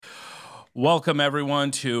Welcome,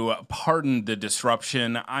 everyone, to Pardon the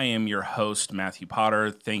Disruption. I am your host, Matthew Potter.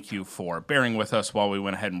 Thank you for bearing with us while we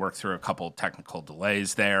went ahead and worked through a couple technical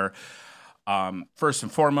delays there. First and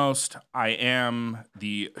foremost, I am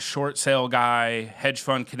the short sale guy, hedge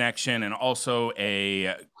fund connection, and also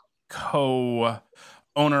a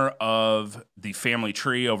co-owner of the Family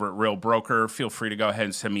Tree over at Real Broker. Feel free to go ahead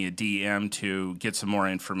and send me a DM to get some more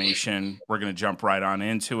information. We're going to jump right on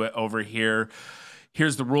into it over here.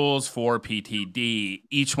 Here's the rules for PTD.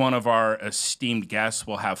 Each one of our esteemed guests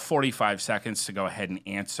will have 45 seconds to go ahead and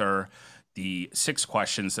answer the 6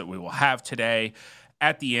 questions that we will have today.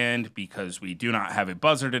 At the end, because we do not have a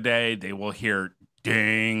buzzer today, they will hear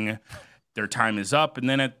ding. Their time is up. And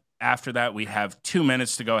then after that, we have 2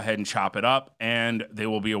 minutes to go ahead and chop it up, and they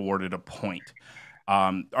will be awarded a point.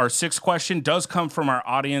 Our 6th question does come from our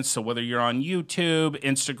audience, so whether you're on YouTube,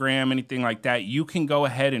 Instagram, anything like that, you can go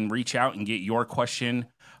ahead and reach out and get your question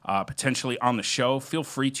potentially on the show. Feel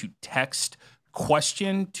free to text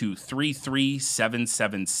question to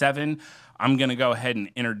 33777. I'm going to go ahead and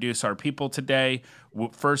introduce our people today.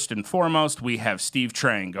 First and foremost, we have Steve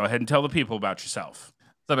Trang. Go ahead and tell the people about yourself.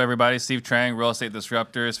 What's up, everybody? Steve Trang, Real Estate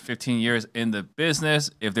Disruptors, 15 years in the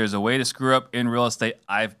business. If there's a way to screw up in real estate,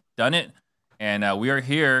 I've done it. And we are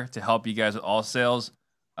here to help you guys with all sales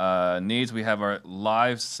needs. We have our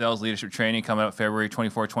live sales leadership training coming up February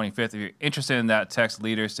 24th, 25th. If you're interested in that, text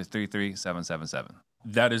leaders to 33777.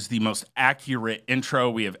 That is the most accurate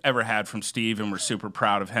intro we have ever had from Steve, and we're super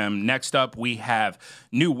proud of him. Next up, we have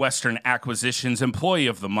New Western Acquisitions Employee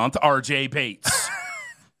of the Month, RJ Bates.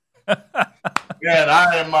 Man,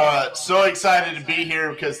 I am so excited to be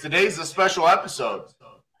here because today's a special episode.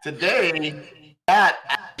 Today, Matt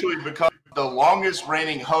actually becomes the longest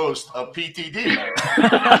reigning host of PTD.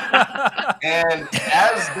 And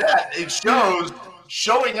as that, it shows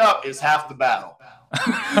showing up is half the battle.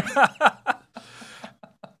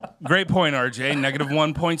 Great point, RJ.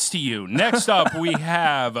 -1 points to you. Next up, we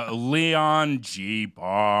have Leon G.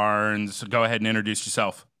 Barnes. Go ahead and introduce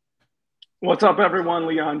yourself. What's up, everyone?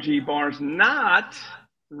 Leon G. Barnes, not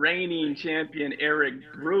reigning champion Eric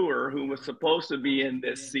Brewer, who was supposed to be in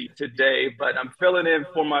this seat today, but I'm filling in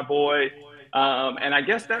for my boy. And I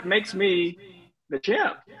guess that makes me the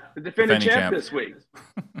champ, the defending champ this week.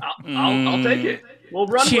 I'll take it. We'll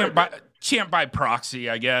run with it. Champ by proxy,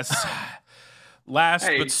 I guess. But I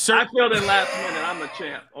filled in last minute. I'm the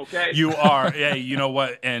champ, okay? You are. Hey, you know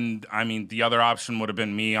what? And, I mean, the other option would have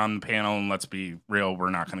been me on the panel, and let's be real, we're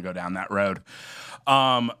not going to go down that road.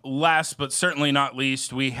 Last but certainly not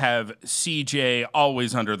least, we have CJ,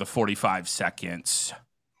 always under the 45 seconds.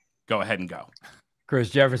 Go ahead and go. Chris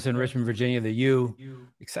Jefferson, Richmond, Virginia, the U.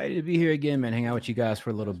 Excited to be here again, man. Hang out with you guys for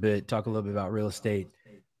a little bit, talk a little bit about real estate.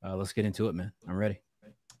 Let's get into it, man. I'm ready.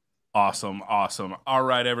 Awesome. All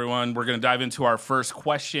right, everyone. We're going to dive into our first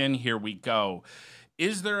question. Here we go.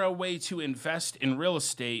 Is there a way to invest in real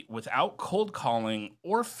estate without cold calling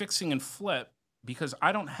or fixing and flip? Because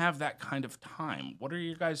I don't have that kind of time. What are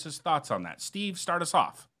your guys' thoughts on that? Steve, start us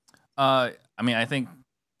off. I think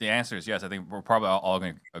the answer is yes. I think we're probably all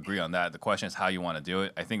going to agree on that. The question is how you want to do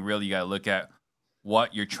it. I think really you got to look at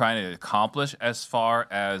what you're trying to accomplish as far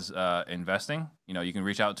as investing. You know, you can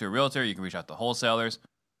reach out to a realtor. You can reach out to wholesalers.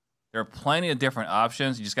 There are plenty of different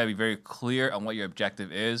options. You just got to be very clear on what your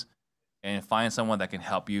objective is and find someone that can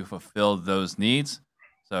help you fulfill those needs.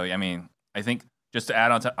 So, I mean, I think just to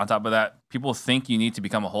add on top of that, people think you need to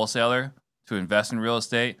become a wholesaler to invest in real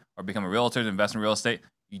estate or become a realtor to invest in real estate.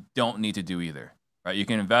 You don't need to do either, right? You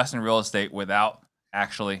can invest in real estate without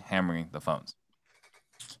actually hammering the phones.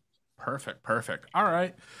 Perfect. All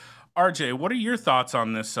right. RJ, what are your thoughts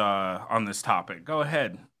on this topic? Go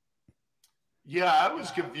ahead. Yeah, I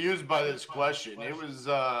was confused by this question. It was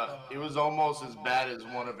almost as bad as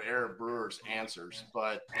one of Eric Brewer's answers,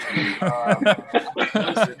 but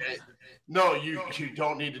listen, no, you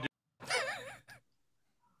don't need to do.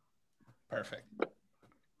 Perfect.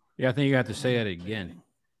 Yeah, I think you have to say it again.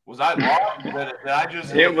 Was I wrong? Did I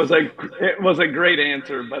just? It was a great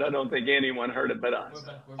answer, but I don't think anyone heard it but us.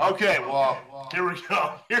 Okay, well, here we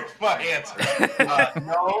go. Here's my answer.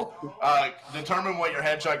 No, determine what your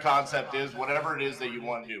headshot concept is, whatever it is that you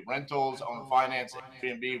want to do. Rentals, own finance,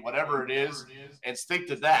 Airbnb, whatever it is, and stick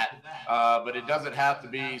to that. But it doesn't have to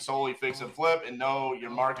be solely fix and flip, and no, your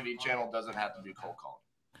marketing channel doesn't have to be cold calling.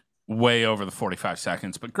 Way over the 45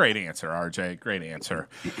 seconds, but great answer, RJ. Great answer.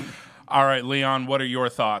 All right, Leon, what are your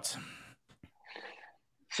thoughts?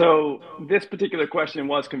 So this particular question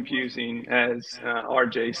was confusing, as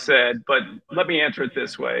RJ said, but let me answer it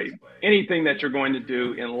this way. Anything that you're going to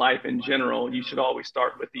do in life in general, you should always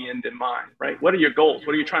start with the end in mind, right? What are your goals?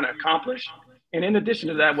 What are you trying to accomplish? And in addition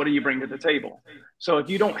to that, what do you bring to the table? So if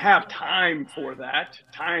you don't have time for that,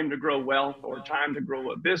 time to grow wealth or time to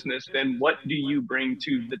grow a business, then what do you bring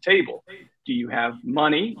to the table? Do you have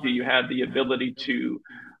money? Do you have the ability to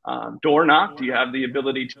door knock? Do you have the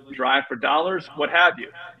ability to drive for dollars? What have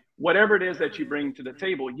you? Whatever it is that you bring to the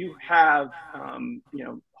table, you have,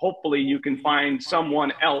 hopefully you can find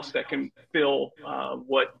someone else that can fill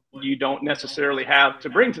what you don't necessarily have to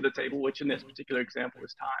bring to the table, which in this particular example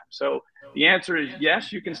is time. So the answer is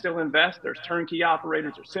yes, you can still invest. There's turnkey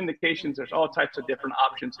operators, there's syndications, there's all types of different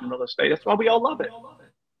options in real estate. That's why we all love it.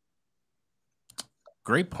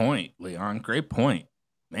 Great point, Leon. Great point.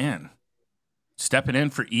 Man, stepping in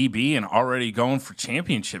for EB and already going for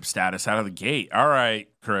championship status out of the gate. All right,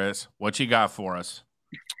 Chris, what you got for us?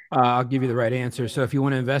 I'll give you the right answer. So if you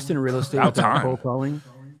want to invest in real estate without cold calling,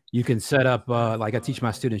 you can set up, like I teach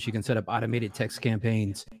my students, you can set up automated text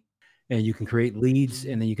campaigns and you can create leads,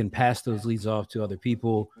 and then you can pass those leads off to other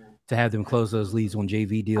people to have them close those leads on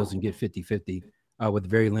JV deals and get 50-50 with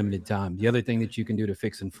very limited time. The other thing that you can do to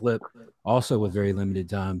fix and flip, also with very limited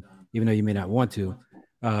time, even though you may not want to,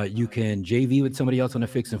 you can JV with somebody else on a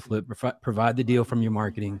fix and flip, provide the deal from your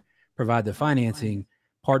marketing, provide the financing,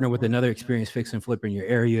 partner with another experienced fix and flip in your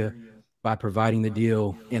area by providing the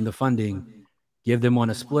deal and the funding, give them on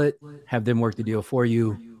a split, have them work the deal for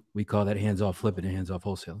you. We call that hands-off flipping and hands-off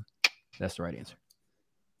wholesaling. That's the right answer.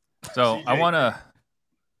 So I want to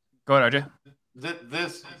go ahead, RJ.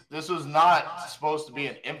 This was not supposed to be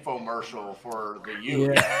an infomercial for the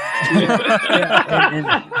youth.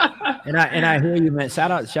 Yeah. And I hear you, man.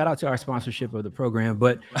 Shout out to our sponsorship of the program.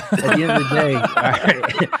 But at the end of the day, all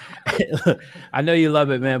right, I know you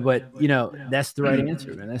love it, man. But that's the right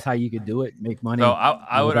answer, man. That's how you could do it, make money. So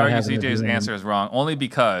I would argue CJ's answer is wrong, only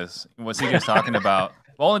because what CJ's talking about.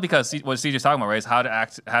 Only because what CJ's talking about, right, is how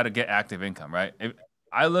to get active income, right?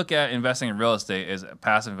 I look at investing in real estate as a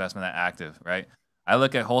passive investment, that active, right? I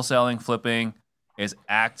look at wholesaling, flipping as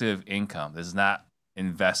active income. This is not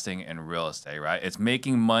investing in real estate, right? It's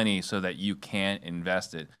making money so that you can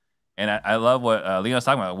invest it. And I love what Leon's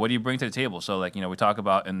talking about. What do you bring to the table? So, like, we talk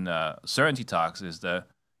about in certainty talks is the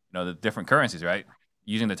different currencies, right?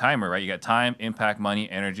 Using the timer, right? You got time, impact, money,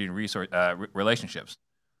 energy, and resource relationships.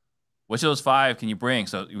 Which of those 5 can you bring?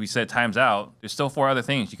 So we said time's out. There's still 4 other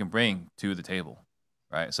things you can bring to the table.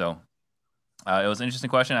 Right, so it was an interesting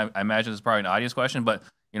question. I imagine it's probably an audience question, but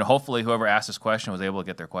hopefully whoever asked this question was able to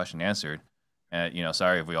get their question answered. And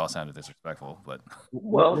sorry if we all sounded disrespectful, but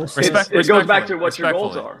it goes back to what your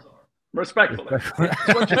goals are. Respectfully,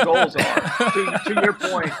 it's what your goals are.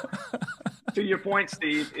 To your point,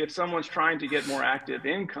 Steve. If someone's trying to get more active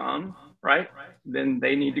income, right, then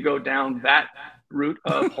they need to go down that route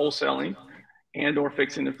of wholesaling and or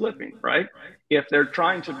fixing and flipping, right? If they're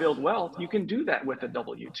trying to build wealth, you can do that with a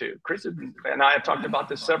W-2. Chris and I have talked about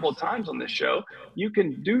this several times on this show. You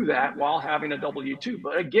can do that while having a W-2.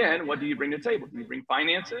 But again, what do you bring to the table? Do you bring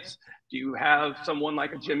finances? Do you have someone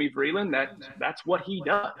like a Jimmy Vreeland? That's what he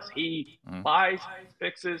does. He buys,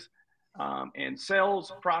 fixes, and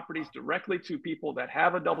sells properties directly to people that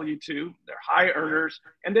have a W-2. They're high earners,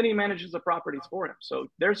 and then he manages the properties for them. So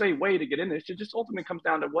there's a way to get in this. It just ultimately comes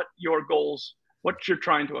down to what your goals, what you're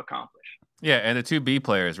trying to accomplish. Yeah, and the 2 B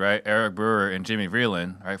players, right, Eric Brewer and Jimmy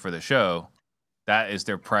Vreeland, right, for the show, that is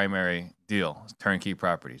their primary deal, turnkey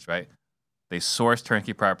properties, right? They source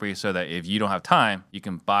turnkey properties so that if you don't have time, you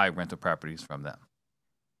can buy rental properties from them.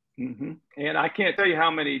 Mm-hmm. And I can't tell you how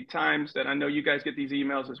many times that I know you guys get these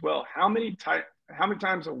emails as well. How many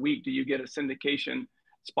times a week do you get a syndication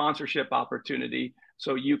sponsorship opportunity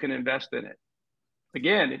so you can invest in it?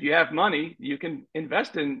 Again, if you have money, you can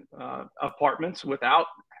invest in apartments without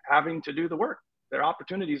having to do the work. Their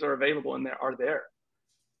opportunities are available and are there.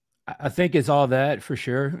 I think it's all that for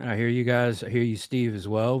sure. I hear you guys. I hear you, Steve, as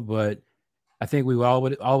well. But I think we all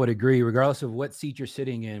would agree, regardless of what seat you're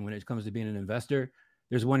sitting in when it comes to being an investor,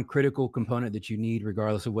 there's one critical component that you need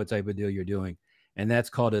regardless of what type of deal you're doing. And that's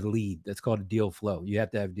called a lead. That's called a deal flow. You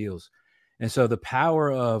have to have deals. And so the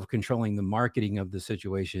power of controlling the marketing of the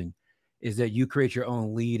situation is that you create your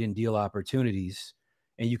own lead and deal opportunities.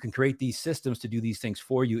 And you can create these systems to do these things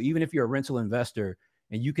for you. Even if you're a rental investor,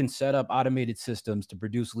 and you can set up automated systems to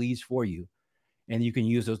produce leads for you. And you can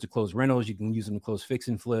use those to close rentals. You can use them to close fix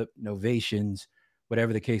and flip, novations,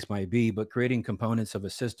 whatever the case might be. But creating components of a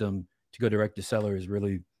system to go direct to seller is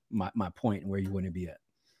really my point and where you want to be at.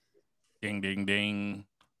 Ding, ding, ding.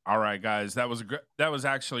 All right, guys, that was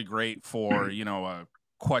actually great for, a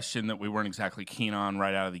question that we weren't exactly keen on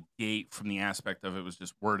right out of the gate from the aspect of it was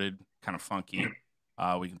just worded kind of funky.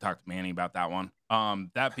 We can talk to Manny about that one.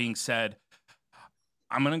 That being said,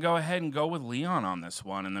 I'm going to go ahead and go with Leon on this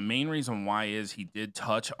one. And the main reason why is he did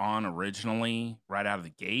touch on originally right out of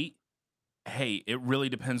the gate. Hey, it really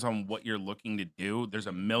depends on what you're looking to do. There's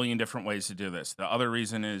a million different ways to do this. The other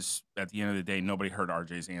reason is at the end of the day, nobody heard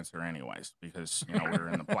RJ's answer anyways, because, we're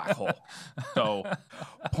in the black hole. So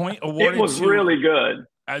point awarded. It was really good.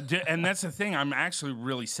 And that's the thing. I'm actually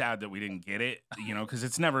really sad that we didn't get it, because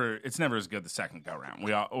it's never as good the second go round.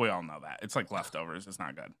 We all know that. It's like leftovers. It's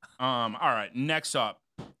not good. All right. Next up,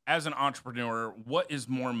 as an entrepreneur, what is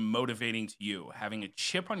more motivating to you? Having a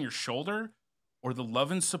chip on your shoulder or the love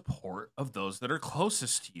and support of those that are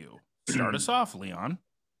closest to you? Start us off, Leon.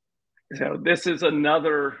 So this is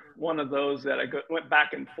another one of those that I went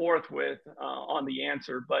back and forth with on the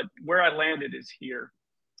answer, but where I landed is here.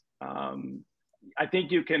 I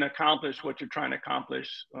think you can accomplish what you're trying to accomplish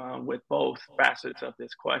with both facets of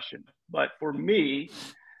this question. But for me,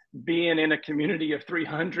 being in a community of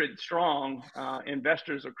 300 strong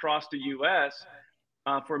investors across the U.S.,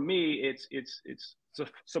 for me, it's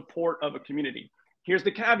support of a community. Here's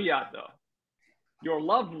the caveat, though. Your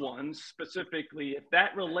loved ones, specifically, if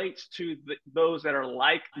that relates to those that are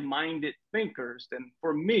like-minded thinkers, then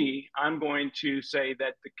for me, I'm going to say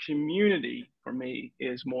that the community, for me,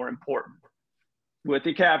 is more important, with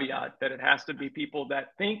the caveat that it has to be people that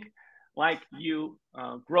think like you,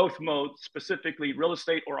 growth mode, specifically real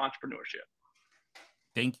estate or entrepreneurship.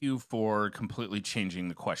 Thank you for completely changing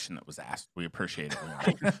the question that was asked. We appreciate it.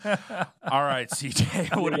 All right,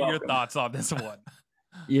 CJ, what are your thoughts on this one?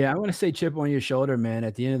 Yeah, I want to say chip on your shoulder, man.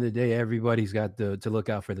 At the end of the day, everybody's got to look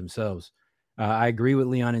out for themselves. I agree with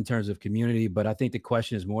Leon in terms of community, but I think the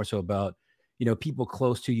question is more so about, people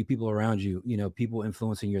close to you, people around you, people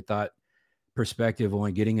influencing your thought perspective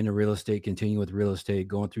on getting into real estate, continuing with real estate,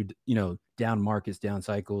 going through, down markets, down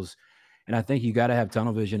cycles. And I think you got to have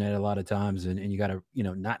tunnel vision at a lot of times, and you got to,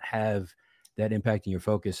 not have that impact in your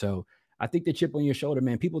focus. So I think the chip on your shoulder,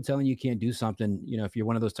 man, people telling you can't do something, if you're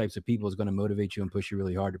one of those types of people, is going to motivate you and push you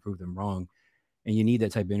really hard to prove them wrong. And you need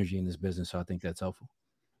that type of energy in this business. So I think that's helpful.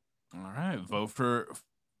 All right.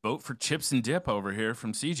 Vote for chips and dip over here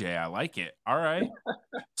from CJ. I like it. All right.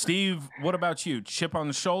 Steve, what about you? Chip on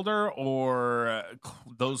the shoulder or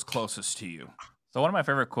those closest to you? So one of my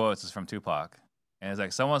favorite quotes is from Tupac. And it's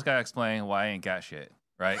like, someone's got to explain why I ain't got shit,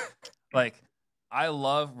 right? Like, I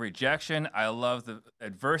love rejection. I love the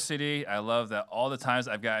adversity. I love that all the times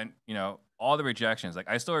I've gotten, all the rejections. Like,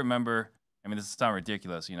 I still remember, this sounds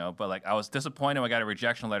ridiculous, but like, I was disappointed when I got a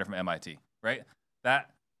rejection letter from MIT, right?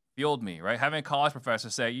 That fueled me, right? Having a college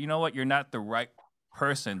professor say, you know what, you're not the right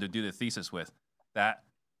person to do the thesis with. That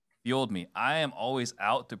fueled me. I am always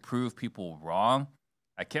out to prove people wrong.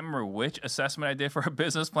 I can't remember which assessment I did for a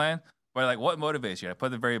business plan, but like, what motivates you? I put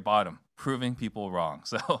at the very bottom, proving people wrong.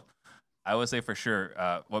 So I would say for sure,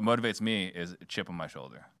 what motivates me is a chip on my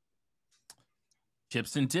shoulder.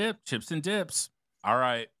 Chips and dips. All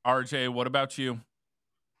right, RJ, what about you?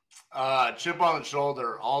 Chip on the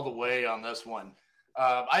shoulder all the way on this one.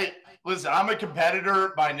 I'm a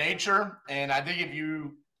competitor by nature, and I think if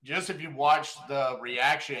you watch the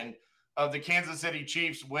reaction of the Kansas City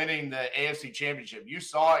Chiefs winning the AFC Championship, you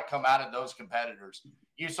saw it come out of those competitors.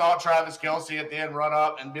 You saw Travis Kelce at the end run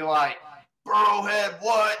up and be like, Burrowhead,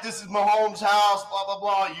 what? This is Mahomes' house, blah, blah,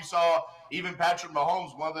 blah. You saw even Patrick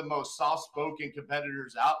Mahomes, one of the most soft-spoken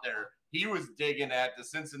competitors out there. He was digging at the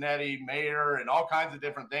Cincinnati mayor and all kinds of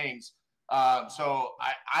different things. So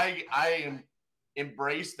I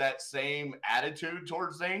embrace that same attitude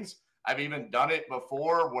towards things. I've even done it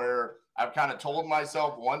before where I've kind of told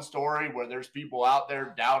myself one story where there's people out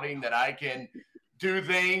there doubting that I can do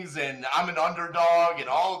things and I'm an underdog and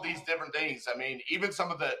all of these different things. Even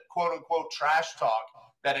some of the quote unquote trash talk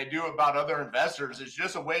that I do about other investors is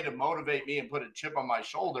just a way to motivate me and put a chip on my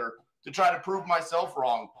shoulder to try to prove myself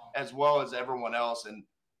wrong as well as everyone else. And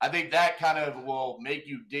I think that kind of will make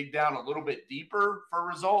you dig down a little bit deeper for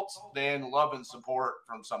results than love and support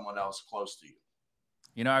from someone else close to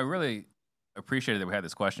you. I really appreciated that we had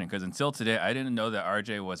this question because until today, I didn't know that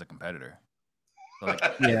RJ was a competitor. So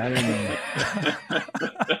yeah,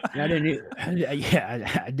 I didn't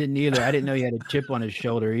either. I didn't know he had a chip on his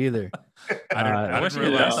shoulder either. I wish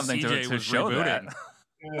we had something to show that.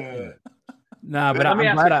 Nah, but I'm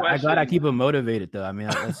glad I keep him motivated though.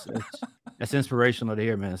 That's inspirational to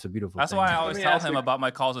hear, man. It's a beautiful That's thing. why I always tell him about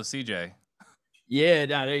my calls with CJ. Yeah,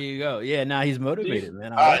 there you go. Yeah, he's motivated,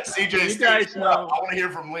 man. All right, CJ, you guys know. I want to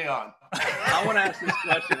hear from Leon. I want to ask this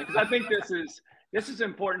question because I think this is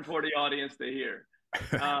important for the audience to hear.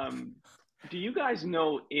 Do you guys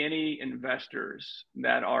know any investors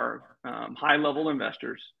that are high-level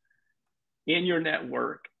investors in your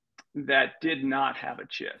network that did not have a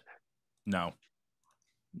chip? No.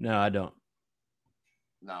 No, I don't.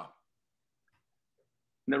 No.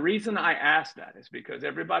 The reason I ask that is because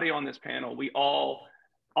everybody on this panel, we all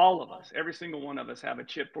of us, every single one of us have a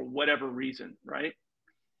chip for whatever reason, right?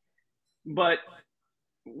 But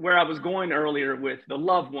where I was going earlier with the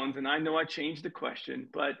loved ones, and I know I changed the question,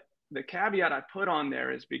 but the caveat I put on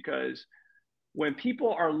there is because when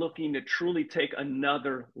people are looking to truly take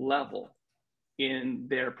another level in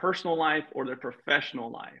their personal life or their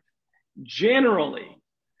professional life, generally,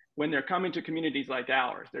 when they're coming to communities like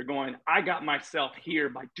ours, they're going, I got myself here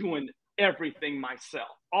by doing everything myself.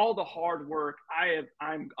 All the hard work,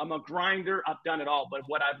 I'm a grinder, I've done it all. But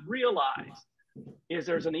what I've realized is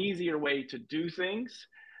there's an easier way to do things.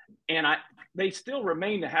 And they still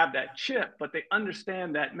remain to have that chip, but they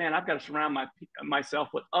understand that, man, I've got to surround myself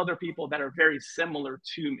with other people that are very similar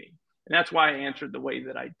to me. And that's why I answered the way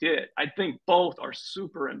that I did. I think both are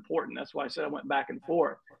super important. That's why I said I went back and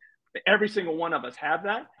forth. Every single one of us have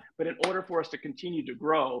that, but in order for us to continue to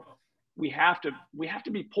grow, we have to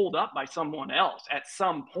be pulled up by someone else at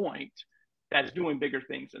some point that's doing bigger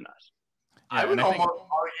things than us. I would almost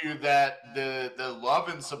argue that the love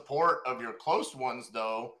and support of your close ones,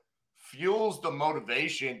 though, fuels the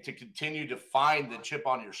motivation to continue to find the chip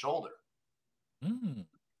on your shoulder. Mm.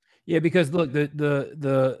 Yeah, because look,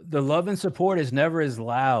 the love and support is never as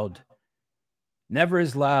loud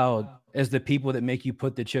as the people that make you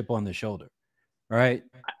put the chip on the shoulder, right?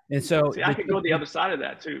 And so I could go the other side of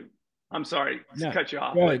that too. I'm sorry to cut you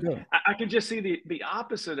off. Go ahead. I can just see the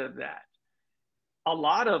opposite of that. A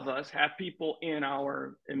lot of us have people in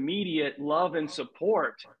our immediate love and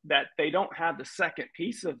support that they don't have the second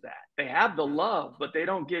piece of that. They have the love, but they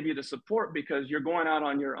don't give you the support because you're going out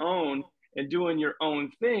on your own and doing your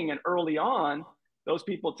own thing. And early on, those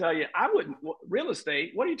people tell you, real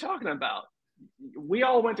estate, what are you talking about? We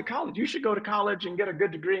all went to college. You should go to college and get a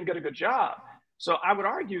good degree and get a good job. So I would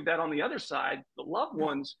argue that on the other side, the loved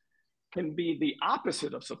ones can be the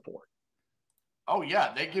opposite of support. Oh,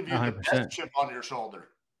 yeah. They give you 100%. The best chip on your shoulder.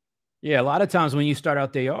 Yeah, a lot of times when you start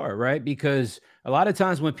out, they are, right? Because a lot of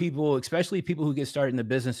times when people, especially people who get started in the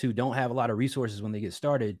business who don't have a lot of resources when they get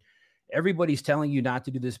started, everybody's telling you not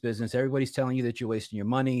to do this business. Everybody's telling you that you're wasting your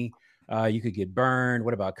money. You could get burned.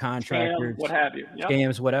 What about contractors? What have you? Yep.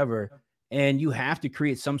 Scams, whatever. And you have to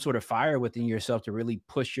create some sort of fire within yourself to really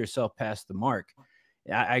push yourself past the mark.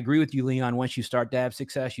 I agree with you, Leon. Once you start to have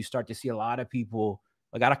success, you start to see a lot of people.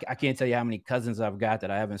 Like I can't tell you how many cousins I've got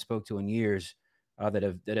that I haven't spoke to in years that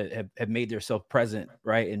have made themselves present,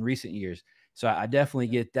 right, in recent years. So I definitely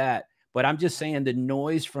get that. But I'm just saying the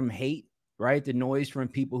noise from hate, right, the noise from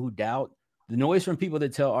people who doubt, the noise from people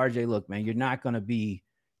that tell RJ, look, man, you're not going to be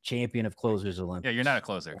champion of closers Olympics. Yeah, you're not a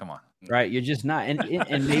closer. Come on. Right, you're just not.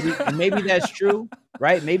 And maybe that's true,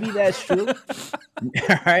 right? Maybe that's true,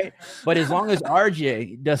 right? But as long as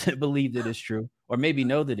RJ doesn't believe that it's true, or maybe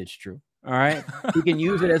know that it's true, all right, he can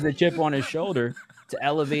use it as a chip on his shoulder to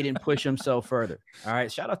elevate and push himself further. All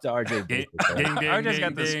right, shout out to RJ. RJ's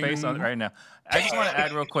got the space on it right now. I just want to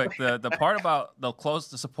add real quick the part about the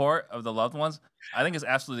support of the loved ones. I think is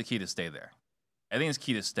absolutely key to stay there. I think it's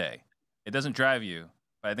key to stay. It doesn't drive you,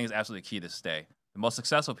 but I think it's absolutely key to stay. The most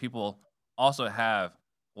successful people also have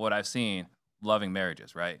what I've seen, loving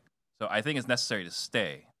marriages, right? So I think it's necessary to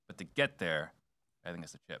stay, but to get there, I think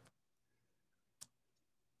it's the chip.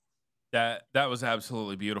 That was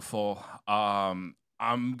absolutely beautiful. I'm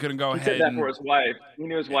gonna go ahead. He said that for his wife. He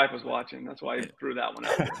knew his wife was watching. That's why he threw that one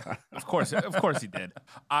out. Of course he did.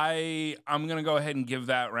 I'm gonna go ahead and give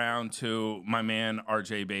that round to my man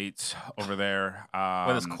RJ Bates over there.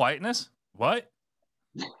 With his quietness. What?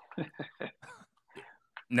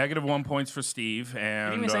 -1 points for Steve,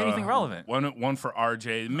 and he didn't even say anything relevant. One for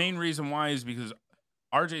RJ. The main reason why is because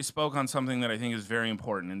RJ spoke on something that I think is very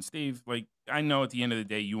important. And Steve, like, I know at the end of the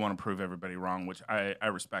day you want to prove everybody wrong, which I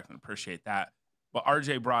respect and appreciate that. But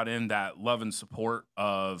RJ brought in that love and support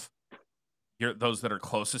of those that are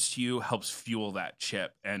closest to you helps fuel that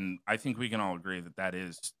chip, and I think we can all agree that that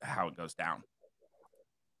is how it goes down.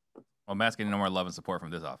 Well, Matt's getting no more love and support from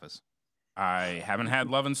this office. I haven't had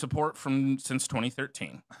love and support since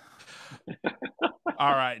 2013.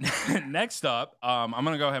 All right. Next up, I'm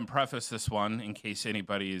going to go ahead and preface this one in case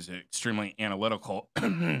anybody is extremely analytical.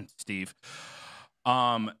 Steve.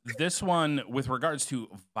 This one, with regards to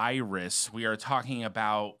virus, we are talking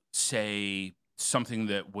about, say, something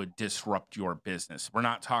that would disrupt your business. We're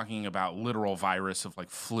not talking about literal virus of like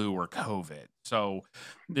flu or COVID. So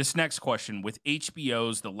this next question, with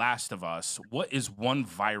HBO's The Last of Us, what is one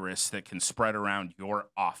virus that can spread around your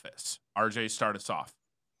office? RJ, start us off.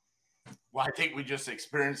 Well, I think we just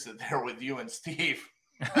experienced it there with you and Steve.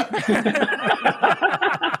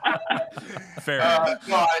 Fair.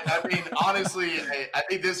 No, I mean, honestly, I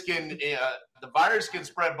think this can, the virus can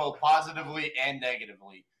spread both positively and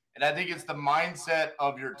negatively. And I think it's the mindset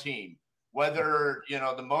of your team, whether,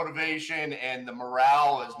 the motivation and the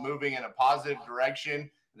morale is moving in a positive direction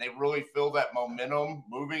and they really feel that momentum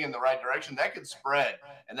moving in the right direction, that can spread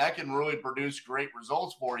and that can really produce great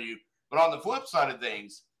results for you. But on the flip side of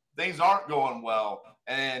things aren't going well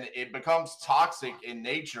and it becomes toxic in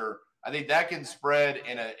nature. I think that can spread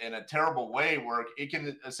in a terrible way where it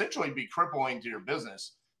can essentially be crippling to your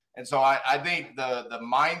business. And so I think the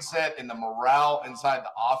mindset and the morale inside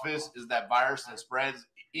the office is that virus that spreads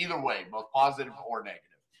either way, both positive or negative.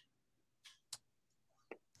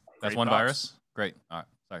 That's one virus. Great. All right.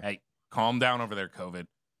 Sorry. Hey, calm down over there, COVID.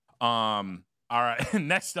 All right.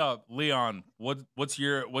 Next up, Leon, what's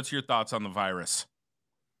your thoughts on the virus?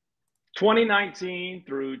 2019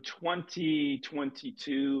 through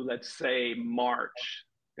 2022, let's say March,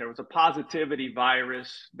 there was a positivity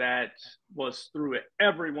virus that was through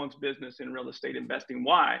everyone's business in real estate investing.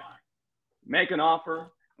 Why? Make an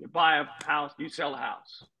offer, you buy a house, you sell a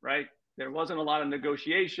house, right? There wasn't a lot of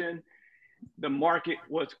negotiation. The market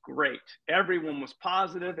was great. Everyone was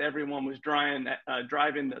positive. Everyone was driving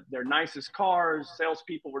their nicest cars.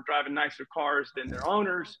 Salespeople were driving nicer cars than their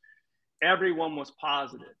owners. Everyone was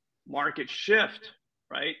positive. Market shift,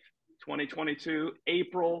 right? 2022,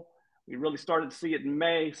 April. We really started to see it in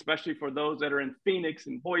May, especially for those that are in Phoenix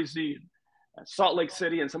and Boise, Salt Lake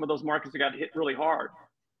City, and some of those markets that got hit really hard.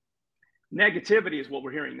 Negativity is what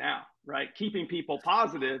we're hearing now, right? Keeping people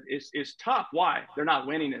positive is tough. Why? They're not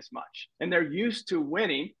winning as much. And they're used to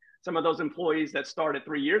winning. Some of those employees that started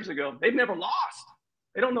 3 years ago, they've never lost.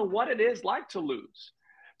 They don't know what it is like to lose.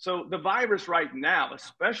 So the virus right now,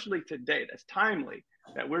 especially today, that's timely,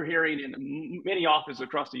 that we're hearing in many offices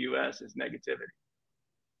across the U.S. is negativity.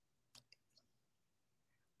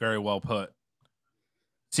 Very well put.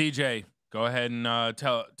 CJ, go ahead and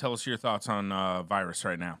tell us your thoughts on virus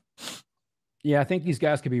right now. Yeah, I think these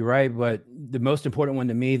guys could be right, but the most important one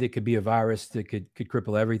to me that could be a virus that could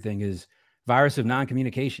cripple everything is virus of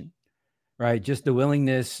non-communication, right? Just the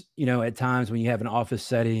willingness, at times when you have an office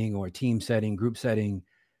setting or team setting, group setting,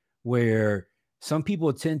 where some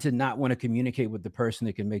people tend to not want to communicate with the person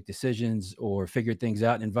that can make decisions or figure things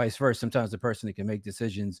out, and vice versa. Sometimes the person that can make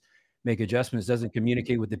decisions, make adjustments, doesn't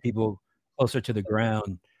communicate with the people closer to the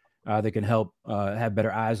ground that can help have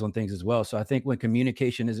better eyes on things as well. So I think when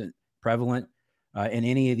communication isn't prevalent in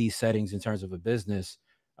any of these settings in terms of a business,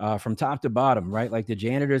 from top to bottom, right? Like the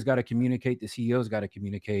janitor's got to communicate, the CEO's got to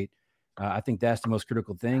communicate. I think that's the most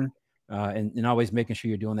critical thing. And always making sure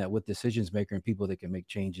you're doing that with decisions maker and people that can make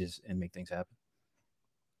changes and make things happen.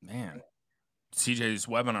 Man, CJ's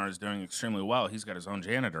webinar is doing extremely well. He's got his own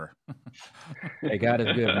janitor. Hey, God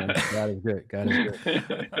is good, man. God is good. God is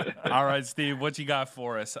good. All right, Steve, what you got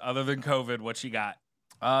for us? Other than COVID, what you got?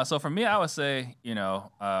 So for me, I would say,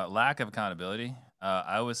 lack of accountability.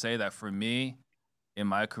 I would say that for me, in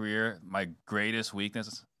my career, two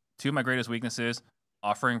of my greatest weaknesses,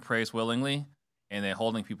 offering praise willingly and then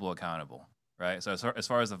holding people accountable, right? So as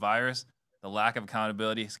far as the virus, the lack of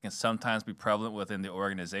accountability can sometimes be prevalent within the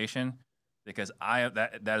organization because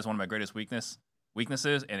that is one of my greatest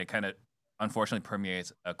weaknesses, and it kind of unfortunately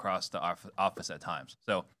permeates across the office at times.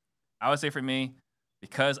 So I would say for me,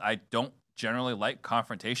 because I don't generally like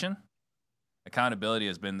confrontation, accountability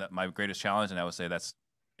has been my greatest challenge, and I would say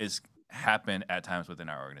is happened at times within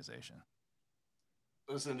our organization.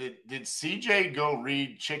 Listen, did CJ go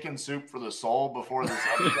read Chicken Soup for the Soul before this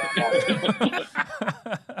episode?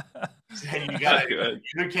 You got to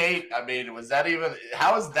communicate. I mean,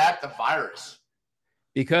 how is that the virus?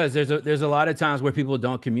 Because there's a lot of times where people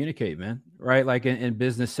don't communicate, man, right? Like in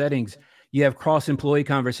business settings, you have cross-employee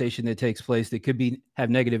conversation that takes place that could have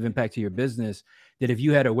negative impact to your business, that if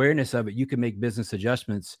you had awareness of it, you can make business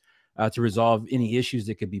adjustments to resolve any issues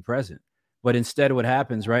that could be present. But instead what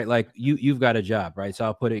happens, right? Like you've got a job, right? So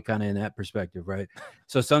I'll put it kind of in that perspective, right?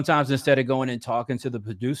 So sometimes instead of going and talking to the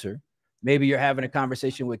producer, maybe you're having a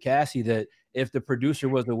conversation with Cassie that if the producer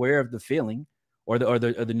was aware of the feeling or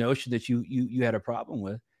the notion that you had a problem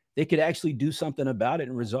with, they could actually do something about it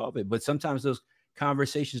and resolve it. But sometimes those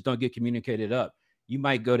conversations don't get communicated up. You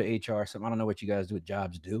might go to HR, I don't know what you guys do, what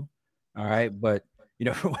jobs do. All right. But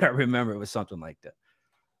from what I remember, it was something like that.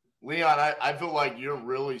 Leon, I feel like you're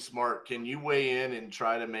really smart. Can you weigh in and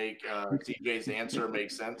try to make CJ's answer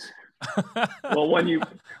make sense? Well,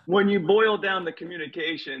 when you boil down the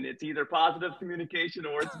communication, it's either positive communication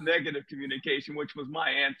or it's negative communication, which was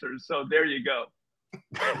my answer. So there you go.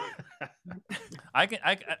 I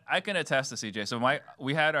can attest to CJ. So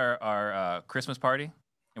we had our Christmas party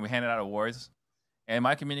and we handed out awards, And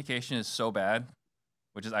my communication is so bad,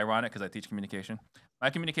 which is ironic because I teach communication. My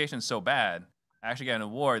communication is so bad, I actually got an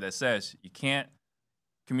award that says you can't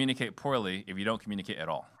communicate poorly if you don't communicate at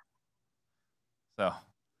all. So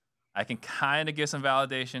I can kind of give some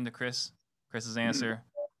validation to Chris's answer.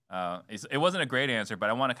 It wasn't a great answer, but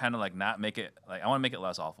I want to kind of like not make it like I want to make it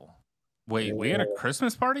less awful. Wait, we had a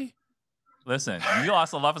Christmas party? Listen, you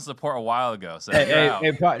lost a love and support a while ago. So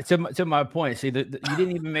to my point, see, you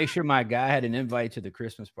didn't even make sure my guy had an invite to the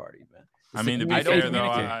Christmas party, man. I mean, to be fair though,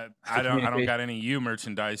 I don't got any U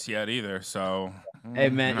merchandise yet either. So, hey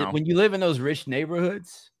man, when you live in those rich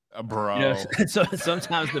neighborhoods, bro, so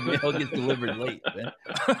sometimes the mail gets delivered late, man.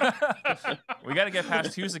 We got to get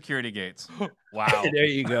past 2 security gates. Wow. There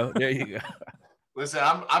you go. There you go. Listen,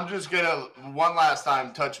 I'm just gonna one last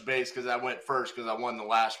time touch base because I went first because I won the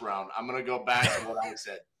last round. I'm gonna go back to what I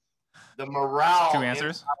said. The morale 2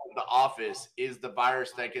 answers. in the office is the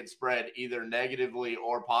virus that can spread either negatively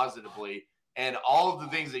or positively, and all of the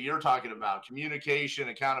things that you're talking about, communication,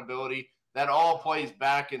 accountability, that all plays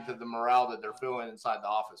back into the morale that they're feeling inside the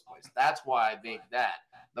office place. That's why I think that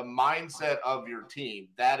the mindset of your team,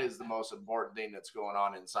 that is the most important thing that's going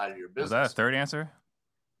on inside of your business. Was that a 3rd answer?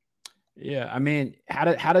 Yeah, I mean,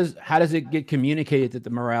 how does it get communicated that the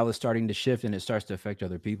morale is starting to shift and it starts to affect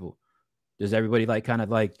other people? Does everybody like kind of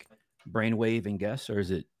like brainwave and guess, or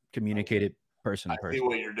is it communicated person to person? I see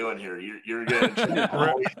what you're doing here. You're good.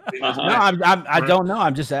 No, I don't know.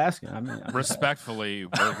 I'm just asking. I mean, respectfully,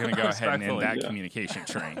 we're gonna go ahead and end that communication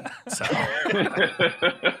train. So,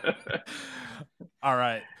 all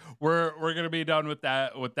right, we're gonna be done with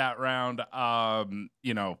that round.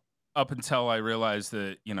 Up until I realized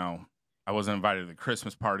that I wasn't invited to the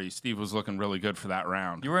Christmas party. Steve was looking really good for that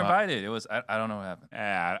round. You were invited. It was I don't know what happened.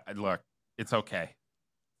 Yeah, look, it's okay.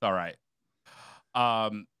 It's all right.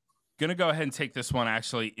 Gonna go ahead and take this one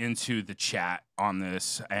actually into the chat on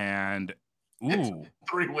this, and it's a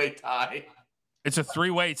 3-way tie. It's a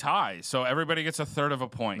 3-way tie, so everybody gets a third of a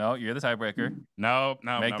point. No, you're the tiebreaker. No.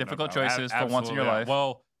 Make difficult choices for once in your life.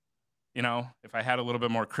 Well, if I had a little bit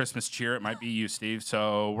more Christmas cheer, it might be you, Steve.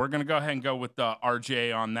 So we're going to go ahead and go with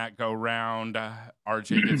RJ on that go round.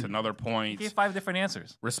 RJ gets another point. He gave 5 different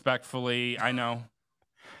answers. Respectfully, I know.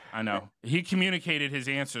 He communicated his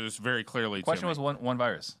answers very clearly. The question was one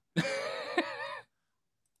virus.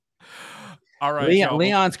 All right.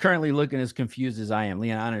 Leon's currently looking as confused as I am.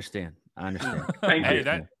 Leon, I understand. Thank you.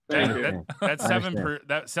 That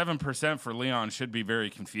 7% for Leon should be very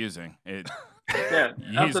confusing. Yeah,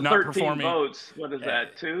 he's not 13 performing. Votes. What is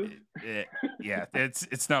that? 2? Yeah,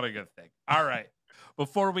 it's not a good thing. All right.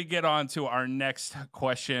 Before we get on to our next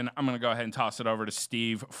question, I'm going to go ahead and toss it over to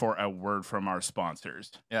Steve for a word from our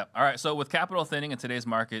sponsors. Yeah. All right. So with capital thinning in today's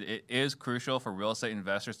market, it is crucial for real estate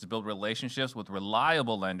investors to build relationships with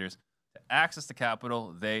reliable lenders to access the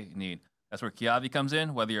capital they need. That's where Kiavi comes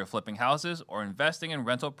in. Whether you're flipping houses or investing in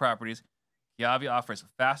rental properties, Kiavi offers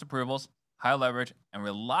fast approvals, high leverage, and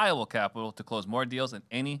reliable capital to close more deals in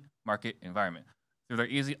any market environment. Through their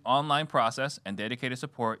easy online process and dedicated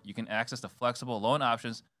support, you can access the flexible loan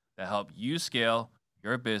options that help you scale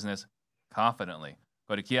your business confidently.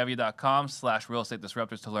 Go to Kiavi.com/real estate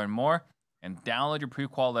disruptors to learn more and download your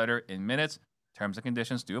pre-qual letter in minutes. Terms and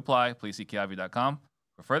conditions do apply. Please see Kiavi.com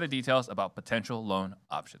for further details about potential loan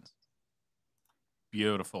options.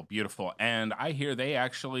 Beautiful, beautiful. And I hear they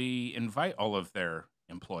actually invite all of their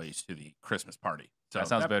employees to the Christmas party. So that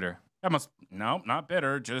sounds bitter. That must not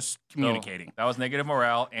bitter, just communicating. So that was negative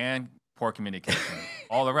morale and poor communication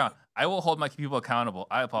all around. I will hold my people accountable.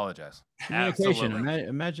 I apologize. Communication.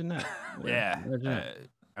 Imagine that. Yeah. Imagine that.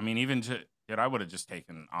 I mean, I would have just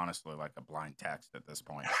taken, honestly, like a blind text at this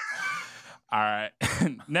point. All right.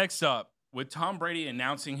 Next up, with Tom Brady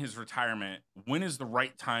announcing his retirement, when is the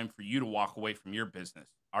right time for you to walk away from your business?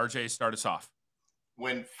 RJ, start us off.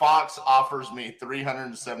 When Fox offers me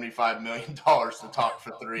 $375 million to talk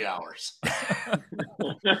for 3 hours.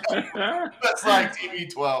 That's like TV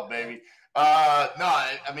 12, baby.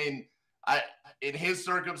 In his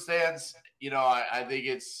circumstance, I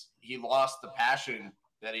think he lost the passion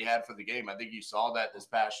that he had for the game. I think you saw that this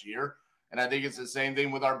past year. And I think it's the same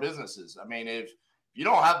thing with our businesses. I mean, if you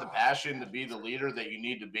don't have the passion to be the leader that you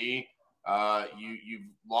need to be, you've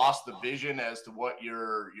lost the vision as to what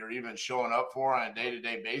you're even showing up for on a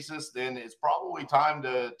day-to-day basis, then it's probably time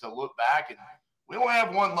to look back. And we only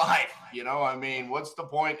have one life, I mean, what's the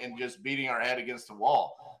point in just beating our head against the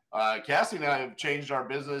wall? Cassie and I have changed our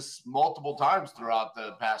business multiple times throughout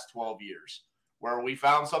the past 12 years where we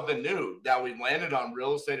found something new that we landed on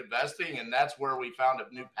real estate investing. And that's where we found a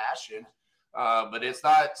new passion But it's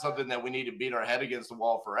not something that we need to beat our head against the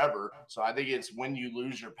wall forever. So I think it's when you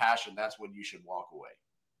lose your passion, that's when you should walk away.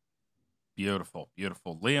 Beautiful,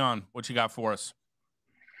 beautiful. Leon, what you got for us?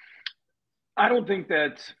 I don't think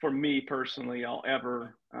that for me personally, I'll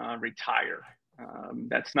ever retire.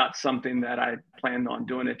 That's not something that I planned on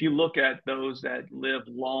doing. If you look at those that live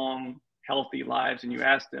long, healthy lives and you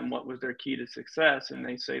ask them what was their key to success, and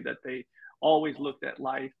they say that they always looked at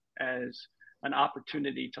life as an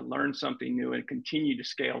opportunity to learn something new and continue to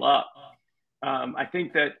scale up. I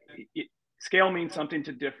think that scale means something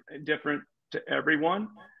to different to everyone.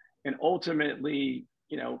 And ultimately,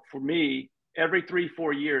 you know, for me, every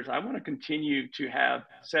 3-4 years, I want to continue to have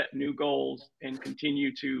set new goals and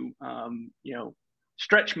continue to, you know,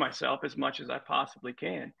 stretch myself as much as I possibly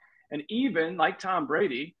can. And even like Tom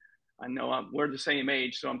Brady, I know we're the same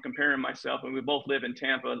age, so I'm comparing myself, and we both live in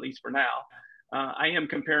Tampa, at least for now. I am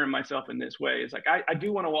comparing myself in this way. It's like I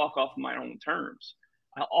do want to walk off my own terms.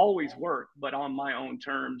 I always work, but on my own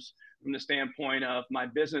terms, from the standpoint of my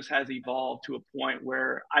business has evolved to a point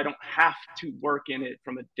where I don't have to work in it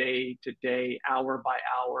from a day-to-day,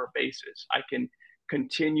 hour-by-hour basis. I can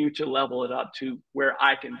continue to level it up to where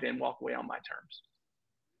I can then walk away on my terms.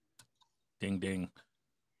 Ding, ding.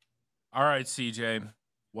 All right, CJ,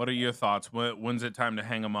 what are your thoughts? When's it time to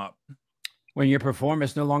hang them up? When your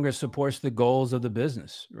performance no longer supports the goals of the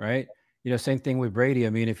business, right? You know, same thing with Brady. I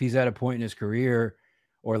mean, if he's at a point in his career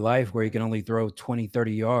or life where he can only throw 20,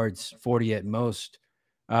 30 yards, 40 at most,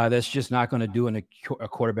 that's just not going to do in a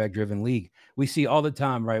quarterback-driven league. We see all the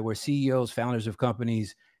time, right, where CEOs, founders of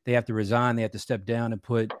companies, they have to resign, they have to step down and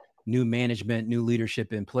put new management, new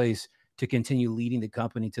leadership in place to continue leading the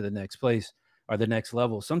company to the next place or the next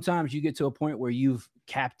level. Sometimes you get to a point where you've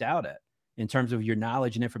capped out at in terms of your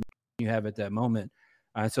knowledge and information you have at that moment.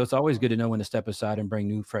 So it's always good to know when to step aside and bring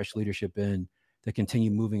new, fresh leadership in to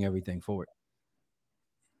continue moving everything forward.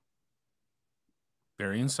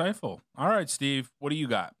 Very insightful. All right, Steve, what do you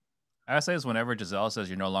got? I say is whenever Gisele says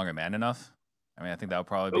you're no longer man enough. I mean, I think that would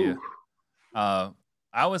probably be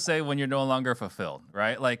I would say when you're no longer fulfilled,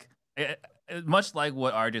 right? Like much like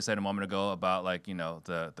what RJ said a moment ago about, like, you know,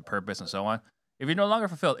 the purpose and so on. If you're no longer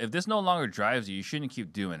fulfilled, if this no longer drives you, you shouldn't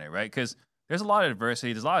keep doing it, right? Because there's a lot of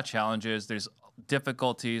adversity, there's a lot of challenges, there's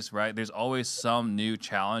difficulties, right? There's always some new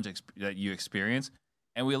challenge that you experience,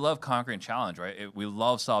 and we love conquering challenge, right? We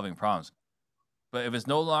love solving problems. But if it's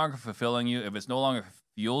no longer fulfilling you, if it's no longer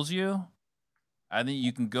fuels you, I think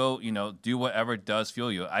you can go, you know, do whatever does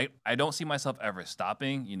fuel you. I don't see myself ever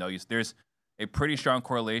stopping. You know, there's a pretty strong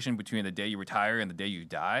correlation between the day you retire and the day you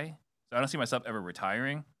die. So I don't see myself ever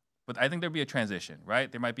retiring. But I think there'd be a transition,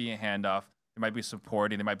 right? There might be a handoff. There might be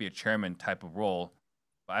supporting. There might be a chairman type of role.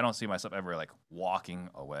 But I don't see myself ever, like, walking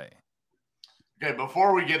away. Okay,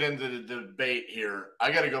 before we get into the debate here,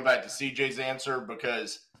 I got to go back to CJ's answer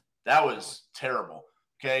because that was terrible.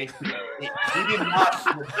 Okay, he did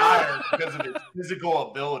not retire because of his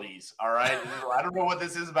physical abilities. All right, I don't know what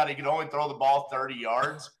this is about. He can only throw the ball 30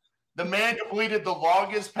 yards. The man completed the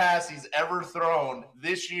longest pass he's ever thrown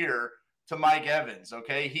this year to Mike Evans.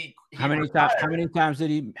 Okay, how many times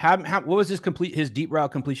did he? What was his deep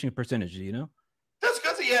route completion percentage? Do you know? That's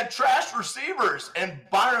because he had trash receivers and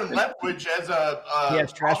Byron Leftwich as he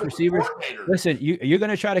has trash receivers. Listen, you're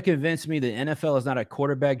going to try to convince me the NFL is not a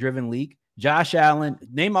quarterback-driven league. Josh Allen,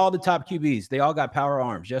 name all the top QBs. They all got power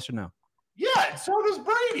arms, yes or no? Yeah, and so does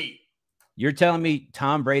Brady. You're telling me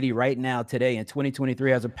Tom Brady right now, today, in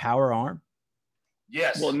 2023, has a power arm?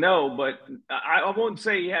 Yes. Well, no, but I won't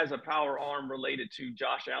say he has a power arm related to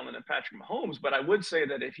Josh Allen and Patrick Mahomes, but I would say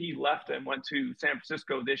that if he left and went to San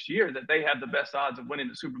Francisco this year, that they have the best odds of winning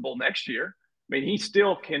the Super Bowl next year. I mean, he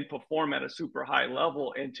still can perform at a super high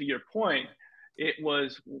level. And to your point,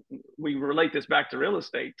 we relate this back to real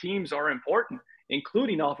estate. Teams are important,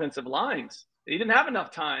 including offensive lines. He didn't have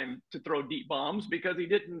enough time to throw deep bombs because he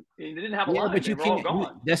didn't have a line. But you can't.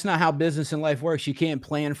 That's not how business and life works. You can't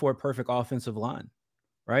plan for a perfect offensive line,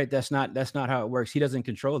 right? That's not how it works. He doesn't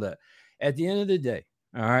control that. At the end of the day,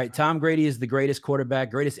 all right, Tom Brady is the greatest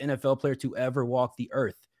quarterback, greatest NFL player to ever walk the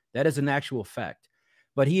earth. That is an actual fact.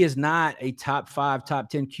 But he is not a top 5, top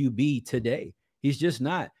 10 QB today. He's just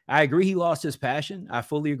not. I agree he lost his passion. I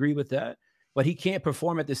fully agree with that. But he can't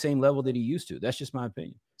perform at the same level that he used to. That's just my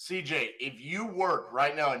opinion. CJ, if you work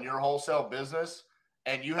right now in your wholesale business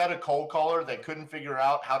and you had a cold caller that couldn't figure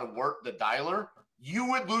out how to work the dialer, you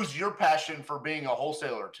would lose your passion for being a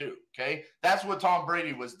wholesaler too, okay? That's what Tom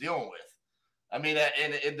Brady was dealing with. I mean,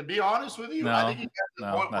 and to be honest with you, I think he got to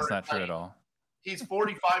the point that's where not true at all. He's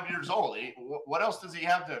 45 years old. What else does he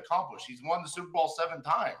have to accomplish? He's won the Super Bowl 7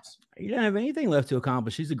 times. He doesn't have anything left to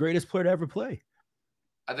accomplish. He's the greatest player to ever play.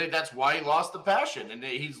 I think that's why he lost the passion. And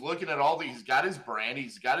he's looking at all these. He's got his brand.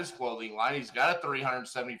 He's got his clothing line. He's got a $375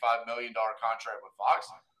 million contract with Fox.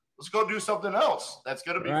 Let's go do something else. That's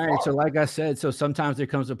going to be right. fun. So like I said, so sometimes there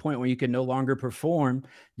comes a point where you can no longer perform.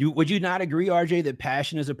 Would you not agree, RJ, that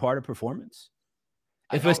passion is a part of performance?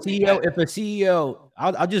 If a CEO,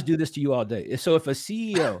 I'll just do this to you all day. So if a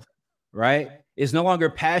CEO, right, is no longer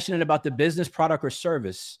passionate about the business, product, or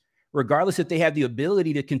service, regardless if they have the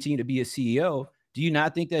ability to continue to be a CEO, do you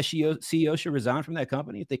not think that CEO should resign from that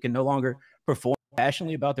company if they can no longer perform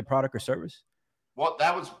passionately about the product or service? Well,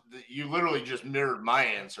 you literally just mirrored my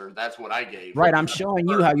answer. That's what I gave. Right. I'm showing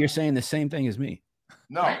you how you're saying the same thing as me.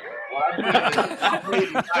 No. Well, I'm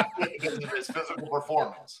really not because of his physical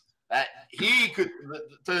performance. That he could,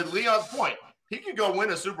 to Leon's point, he could go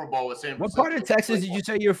win a Super Bowl with San Francisco. What part of Texas did you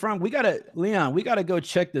say you're from? Leon, we got to go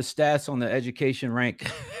check the stats on the education rank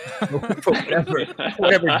for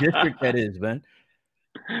whatever district that is, man.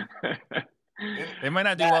 They might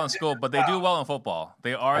not do well in school, but they do well in football.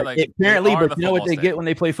 They are like apparently, but you know what they get when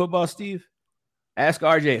they play football, Steve? Ask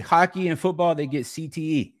RJ. Hockey and football, they get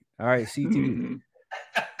CTE. All right, CTE.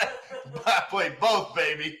 I play both,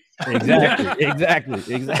 baby. Exactly.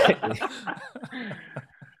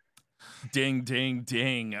 Ding, ding,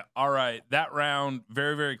 ding. All right, that round,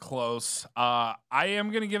 very, very close. I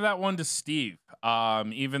am going to give that one to Steve.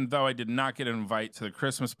 Even though I did not get an invite to the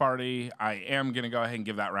Christmas party, I am going to go ahead and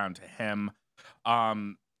give that round to him.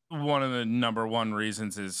 One of the number one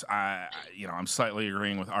reasons is I'm slightly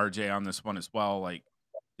agreeing with RJ on this one as well. Like,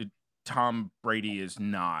 Tom Brady is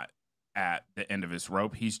not at the end of his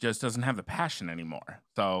rope. He just doesn't have the passion anymore.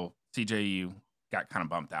 So CJ, you got kind of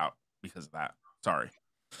bumped out because of that. Sorry.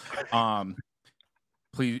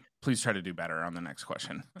 Please try to do better on the next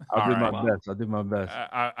question. I'll do my best.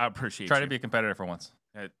 I appreciate Try you. to be a competitor for once.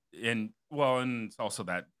 And it's also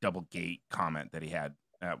that double gate comment that he had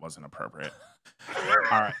that wasn't appropriate.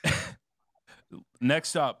 All right.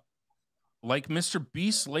 Next up, like Mr.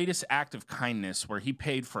 Beast's latest act of kindness where he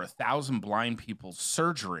paid for 1,000 blind people's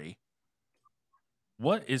surgery,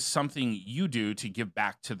 what is something you do to give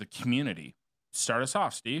back to the community? Start us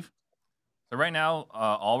off, Steve. So right now,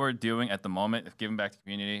 all we're doing at the moment, if giving back to the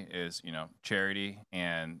community, is charity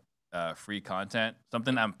and free content.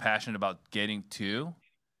 Something I'm passionate about getting to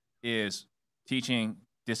is teaching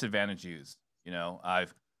disadvantaged youth.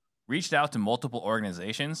 I've reached out to multiple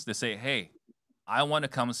organizations to say, hey, I want to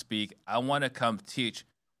come speak. I want to come teach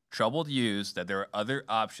troubled youths that there are other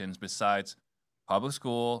options besides public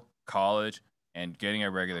school, college, and getting a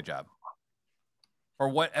regular job. For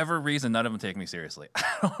whatever reason, none of them take me seriously.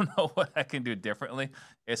 I don't know what I can do differently.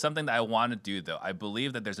 It's something that I want to do, though. I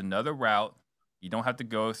believe that there's another route. You don't have to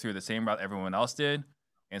go through the same route everyone else did.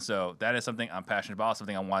 And so that is something I'm passionate about,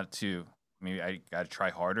 something I want to, maybe I got to try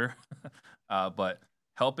harder. But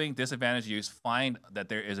helping disadvantaged youth find that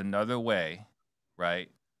there is another way, right,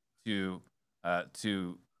 to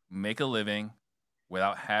make a living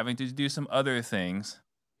without having to do some other things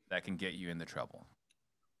that can get you into trouble.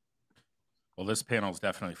 Well, this panel is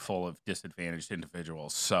definitely full of disadvantaged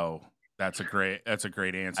individuals, so that's a great answer.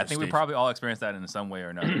 I think Steve. we probably all experienced that in some way or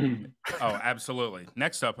another. Oh, absolutely.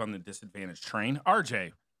 Next up on the disadvantaged train,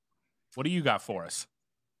 RJ, what do you got for us?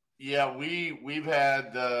 Yeah, we've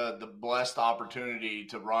had the blessed opportunity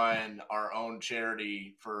to run our own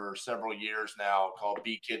charity for several years now called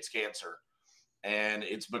Beat Kids Cancer. And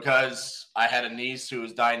it's because I had a niece who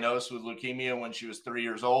was diagnosed with leukemia when she was 3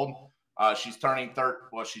 years old. She's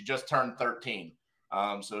she just turned 13.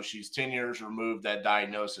 So she's 10 years removed that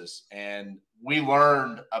diagnosis. And we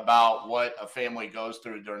learned about what a family goes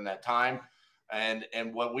through during that time.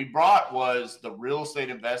 And what we brought was the real estate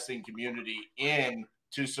investing community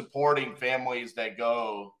into supporting families that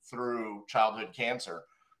go through childhood cancer.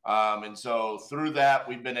 And so through that,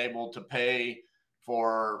 we've been able to pay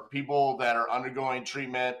for people that are undergoing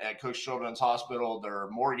treatment at Cook's Children's Hospital, their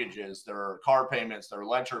mortgages, their car payments, their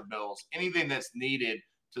electric bills, anything that's needed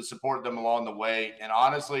to support them along the way. And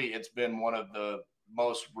honestly, it's been one of the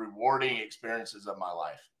most rewarding experiences of my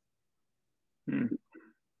life.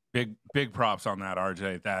 Big props on that,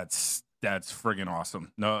 RJ. That's friggin'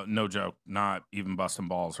 awesome. No joke. Not even busting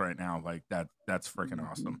balls right now. Like that's friggin'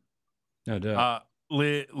 awesome. No doubt.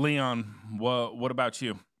 Leon, what about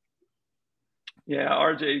you? Yeah,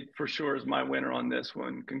 RJ for sure is my winner on this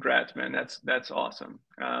one. Congrats, man. That's awesome.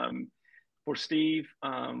 For Steve,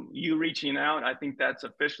 you reaching out, I think that's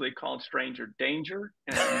officially called stranger danger,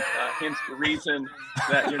 and hence the reason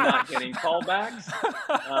that you're not getting callbacks.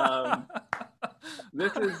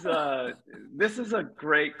 This is a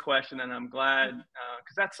great question, and I'm glad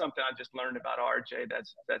because that's something I just learned about RJ.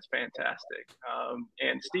 That's fantastic.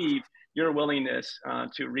 And Steve, your willingness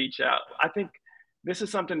to reach out. I think this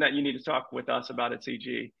is something that you need to talk with us about at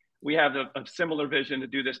CG. We have a similar vision to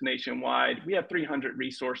do this nationwide. We have 300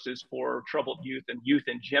 resources for troubled youth and youth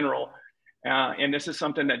in general. And this is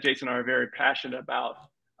something that Jason and I are very passionate about,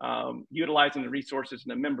 utilizing the resources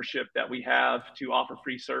and the membership that we have to offer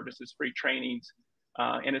free services, free trainings.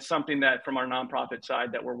 And it's something that from our nonprofit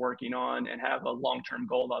side that we're working on and have a long-term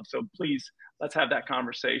goal of. So please, let's have that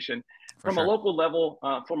conversation. From a local level,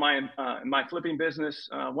 for my flipping business,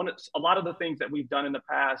 a lot of the things that we've done in the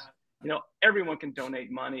past, everyone can donate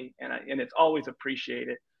money and it's always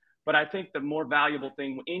appreciated. But I think the more valuable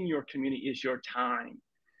thing in your community is your time.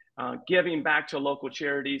 Giving back to local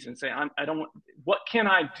charities and say, what can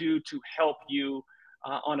I do to help you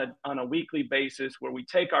on a weekly basis, where we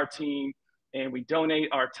take our team and we donate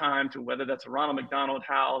our time to, whether that's a Ronald McDonald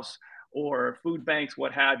House or food banks,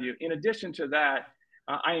 what have you. In addition to that,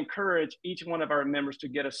 I encourage each one of our members to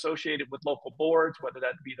get associated with local boards, whether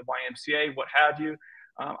that be the YMCA, what have you.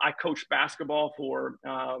 I coach basketball for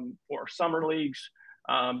summer leagues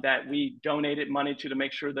that we donated money to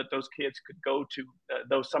make sure that those kids could go to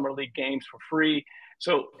those summer league games for free.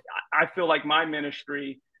 So I feel like my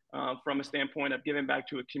ministry, from a standpoint of giving back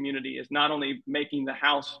to a community, is not only making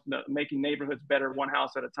making neighborhoods better one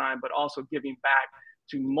house at a time, but also giving back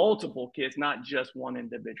to multiple kids, not just one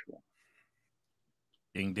individual.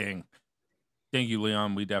 Ding, ding. Thank you,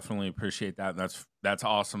 Leon. We definitely appreciate that. That's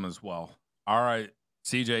awesome as well. All right,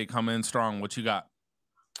 CJ, come in strong. What you got?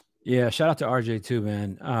 Yeah, shout out to RJ too,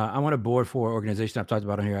 man. I'm on a board for an organization I've talked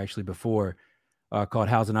about on here actually before, called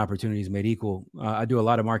Housing Opportunities Made Equal. I do a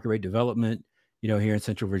lot of market rate development, here in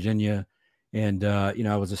Central Virginia. And,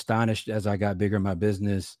 I was astonished as I got bigger in my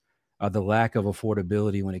business, the lack of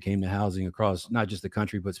affordability when it came to housing across not just the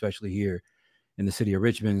country, but especially here in the city of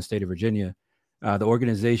Richmond, state of Virginia. The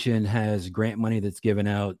organization has grant money that's given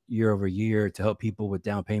out year over year to help people with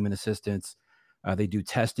down payment assistance. They do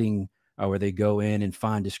testing where they go in and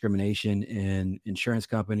find discrimination in insurance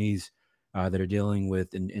companies that are dealing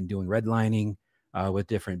with and doing redlining with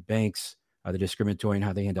different banks. They're discriminatory in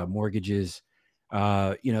how they hand out mortgages.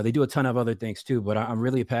 They do a ton of other things too, but I'm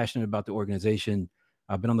really passionate about the organization.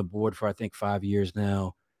 I've been on the board for, I think, 5 years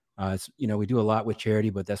now. We do a lot with charity,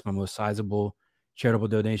 but that's my most sizable charitable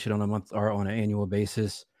donation on a month or on an annual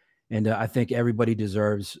basis. And I think everybody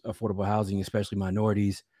deserves affordable housing, especially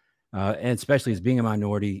minorities. And especially as being a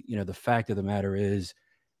minority, the fact of the matter is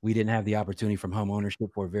we didn't have the opportunity from home ownership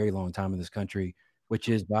for a very long time in this country, which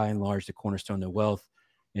is by and large the cornerstone of wealth.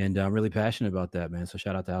 And I'm really passionate about that, man. So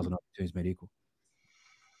shout out to Housing Opportunities Made Equal.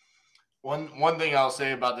 One thing I'll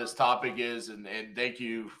say about this topic is, and thank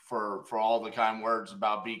you for all the kind words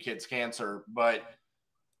about Beat Kids Cancer, but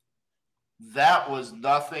that was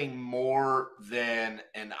nothing more than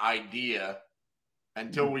an idea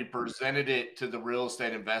until we presented it to the real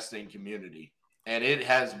estate investing community. And it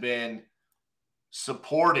has been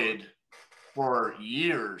supported for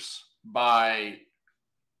years by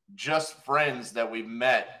just friends that we've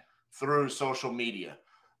met through social media.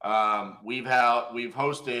 We've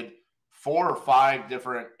hosted 4 or 5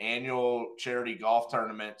 different annual charity golf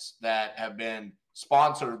tournaments that have been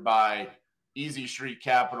sponsored by Easy Street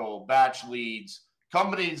Capital, Batch Leads,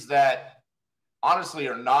 companies that honestly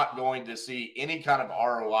are not going to see any kind of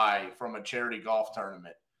ROI from a charity golf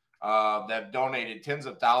tournament, that have donated tens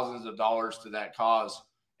of thousands of dollars to that cause.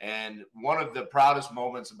 And one of the proudest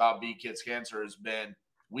moments about Beat Kids Cancer has been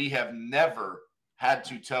we have never had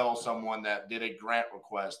to tell someone that did a grant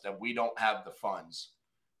request that we don't have the funds.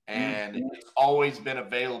 And it's always been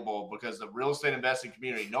available because the real estate investing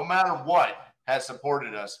community, no matter what, has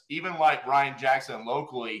supported us. Even like Ryan Jackson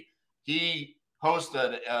locally, he hosts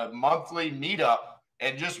a monthly meetup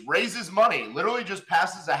and just raises money, literally just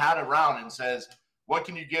passes a hat around and says, what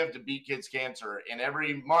can you give to Beat Kids Cancer? And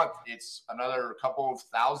every month it's another couple of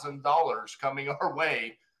 $1,000s coming our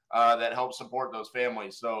way that helps support those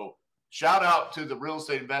families. So shout out to the real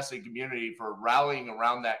estate investing community for rallying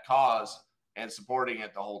around that cause and supporting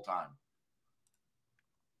it the whole time.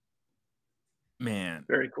 Man.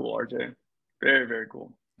 Very cool, RJ. Very, very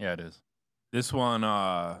cool. Yeah, it is. This one,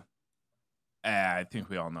 I think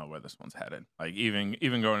we all know where this one's headed. Like even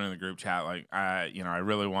going in the group chat, like I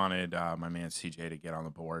really wanted my man CJ to get on the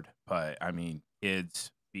board, but I mean,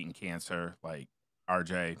 kids beating cancer, like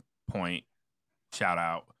RJ point, shout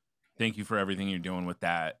out. Thank you for everything you're doing with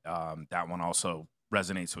that. That one also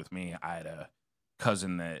resonates with me. I had a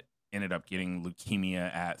cousin that ended up getting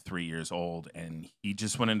leukemia at 3 years old, and he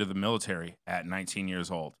just went into the military at 19 years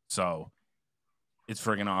old. So it's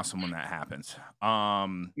friggin' awesome when that happens.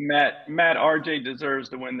 Matt, RJ deserves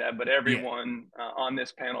to win that, but everyone on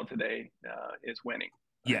this panel today is winning.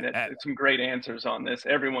 Yeah, some great answers on this.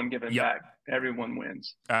 Everyone giving back. Everyone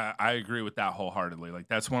wins. I agree with that wholeheartedly. Like,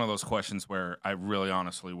 that's one of those questions where I really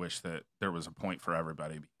honestly wish that there was a point for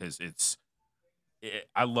everybody, because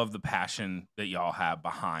I love the passion that y'all have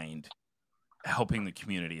behind helping the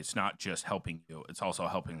community. It's not just helping you, it's also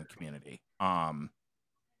helping the community.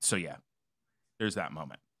 So yeah, there's that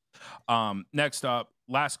moment. Next up,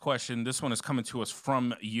 last question. This one is coming to us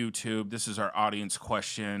from YouTube. This is our audience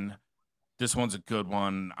question. This one's a good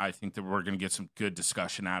one. I think that we're going to get some good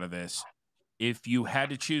discussion out of this. If you had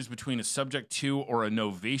to choose between a Subject 2 or a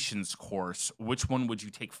Novations course, which one would you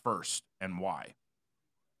take first and why?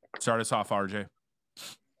 Start us off, RJ.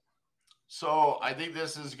 So I think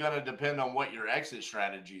this is going to depend on what your exit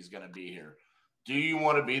strategy is going to be here. Do you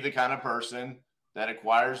want to be the kind of person that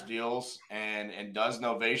acquires deals and does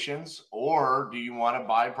novations, or do you want to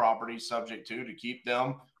buy properties Subject 2 to keep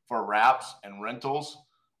them for wraps and rentals?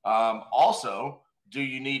 Also, do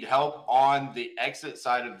you need help on the exit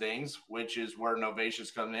side of things, which is where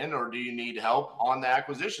novations come in, or do you need help on the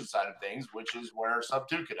acquisition side of things, which is where Sub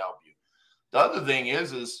 2 could help you? The other thing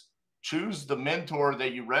is choose the mentor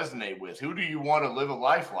that you resonate with. Who do you want to live a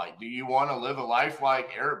life like? Do you want to live a life like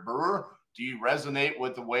Eric Brewer? Do you resonate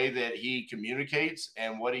with the way that he communicates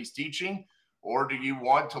and what he's teaching? Or do you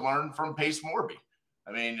want to learn from Pace Morby?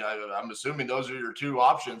 I mean, I'm assuming those are your two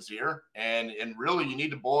options here. And really, you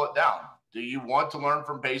need to boil it down. Do you want to learn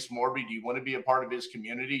from Pace Morby? Do you want to be a part of his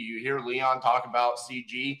community? You hear Leon talk about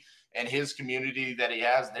CG and his community that he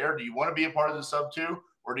has there. Do you want to be a part of the Sub 2?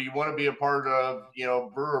 Or do you want to be a part of,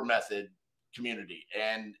 Brewer Method community?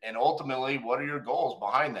 And ultimately, what are your goals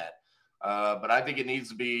behind that? But I think it needs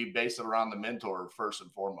to be based around the mentor first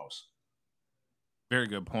and foremost. Very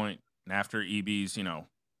good point. And after EB's,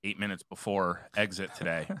 8 minutes before exit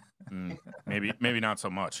today, maybe not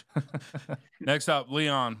so much. Next up,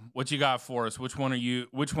 Leon, what you got for us? Which one are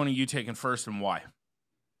you taking first and why?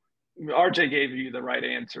 RJ gave you the right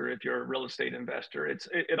answer. If you're a real estate investor,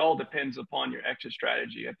 it all depends upon your exit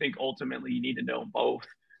strategy. I think ultimately you need to know both.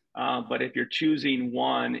 But if you're choosing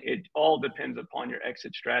one, it all depends upon your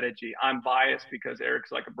exit strategy. I'm biased because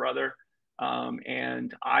Eric's like a brother,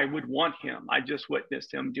 and I would want him. I just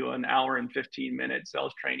witnessed him do an hour and 15-minute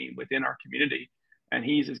sales training within our community, and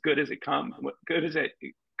he's as good as it comes. Good as it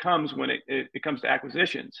comes when it comes to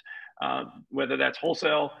acquisitions, whether that's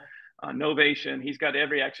wholesale, novation. He's got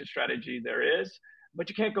every exit strategy there is, but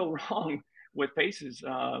you can't go wrong with Pace's.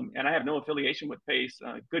 And I have no affiliation with Pace.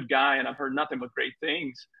 Good guy, and I've heard nothing but great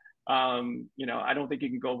things. I don't think you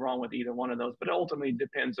can go wrong with either one of those, but it ultimately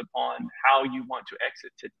depends upon how you want to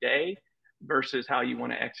exit today versus how you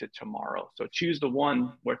want to exit tomorrow. So choose the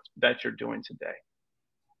one that you're doing today.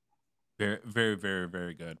 Very, very, very,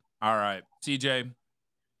 very good. All right, CJ,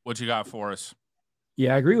 what you got for us?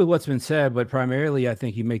 Yeah, I agree with what's been said, but primarily I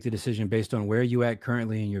think you make the decision based on where you at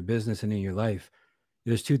currently in your business and in your life.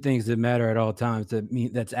 There's two things that matter at all times.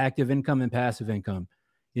 That's active income and passive income.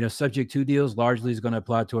 Subject 2 deals largely is going to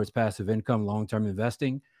apply towards passive income, long-term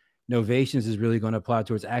investing. Novations is really going to apply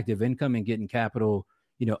towards active income and getting capital,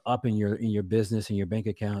 up in your business and your bank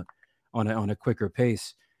account on a quicker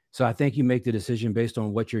pace. So I think you make the decision based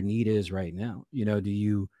on what your need is right now. Do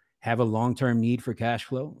you have a long-term need for cash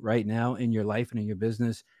flow right now in your life and in your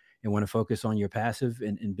business and want to focus on your passive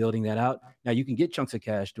and building that out? Now, you can get chunks of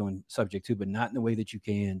cash doing Subject 2, but not in the way that you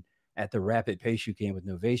can at the rapid pace you can with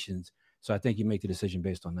novations. So I think you make the decision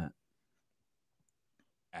based on that.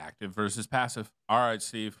 Active versus passive. All right,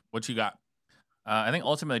 Steve, what you got? I think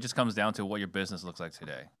ultimately it just comes down to what your business looks like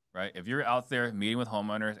today, right? If you're out there meeting with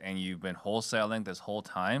homeowners and you've been wholesaling this whole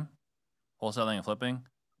time, wholesaling and flipping,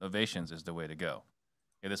 novations is the way to go.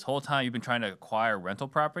 If this whole time you've been trying to acquire rental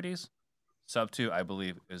properties, Sub 2, I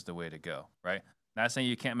believe, is the way to go, right? Not saying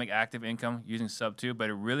you can't make active income using Sub 2, but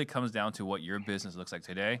it really comes down to what your business looks like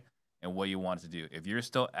today and what you want it to do. If you're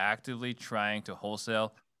still actively trying to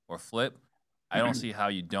wholesale or flip, I don't see how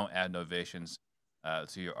you don't add novations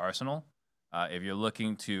to your arsenal. If you're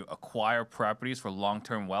looking to acquire properties for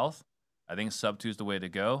long-term wealth, I think Sub 2 is the way to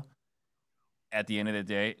go. At the end of the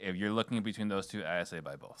day, if you're looking between those two, I say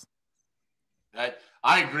buy both.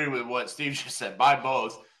 I agree with what Steve just said. Buy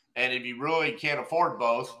both. And if you really can't afford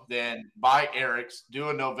both, then buy Eric's, do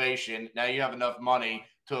a novation. Now you have enough money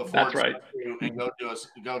to afford Sub 2 and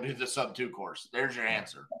go do the Sub 2 course. There's your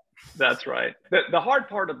answer. That's right. The hard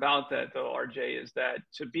part about that, though, RJ, is that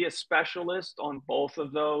to be a specialist on both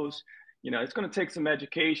of those, it's going to take some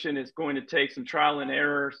education. It's going to take some trial and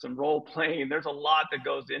error, some role playing. There's a lot that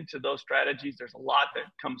goes into those strategies. There's a lot that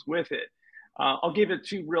comes with it. I'll give it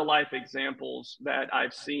 2 real life examples that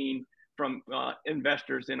I've seen from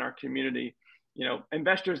investors in our community. You know,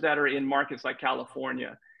 investors that are in markets like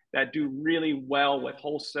California that do really well with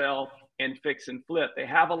wholesale and fix and flip. They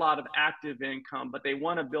have a lot of active income, but they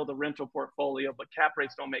want to build a rental portfolio, but cap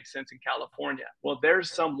rates don't make sense in California. Well,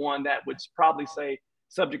 there's someone that would probably say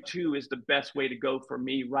subject to is the best way to go for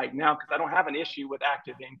me right now because I don't have an issue with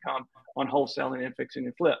active income on wholesaling and fixing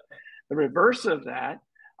and flip. The reverse of that,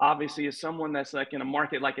 obviously, is someone that's like in a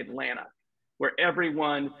market like Atlanta, where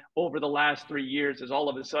everyone over the last 3 years has all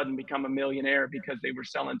of a sudden become a millionaire because they were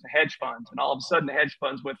selling to hedge funds. And all of a sudden, the hedge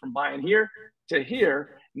funds went from buying here to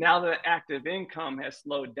here. Now that active income has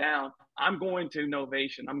slowed down, I'm going to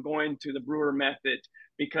Novation. I'm going to the Brewer method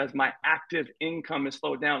because my active income is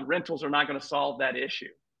slowed down. Rentals are not going to solve that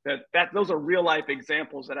issue. Those are real life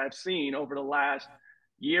examples that I've seen over the last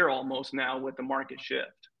year almost now with the market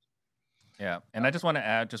shift. Yeah, and I just want to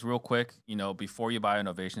add just real quick, you know, before you buy a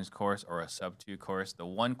Novations course or a Sub-2 course, the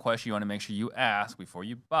one question you want to make sure you ask before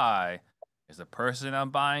you buy is the person I'm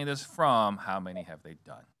buying this from, how many have they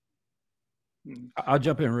done? I'll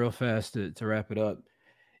jump in real fast to wrap it up.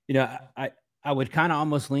 You know, I would kind of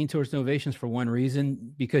almost lean towards Novations for one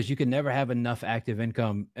reason, because you can never have enough active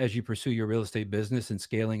income as you pursue your real estate business and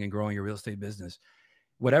scaling and growing your real estate business.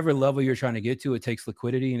 Whatever level you're trying to get to, it takes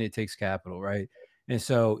liquidity and it takes capital, right? And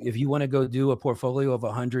so if you want to go do a portfolio of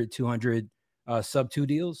 100, 200 Sub-2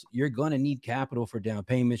 deals, you're going to need capital for down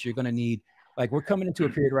payments. You're going to need, like, we're coming into a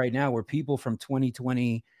period right now where people from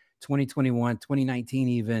 2020, 2021, 2019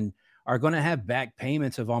 even are going to have back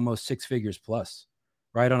payments of almost 6 figures plus,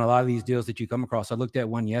 right? On a lot of these deals that you come across. I looked at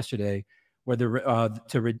one yesterday where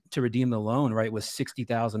to redeem the loan, right, was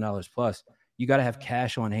 $60,000 plus. You got to have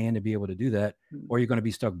cash on hand to be able to do that, or you're going to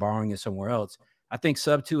be stuck borrowing it somewhere else. I think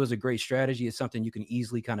Sub-2 is a great strategy. It's something you can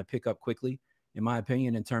easily kind of pick up quickly, in my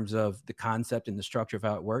opinion, in terms of the concept and the structure of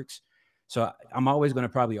how it works. So I'm always going to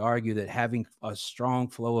probably argue that having a strong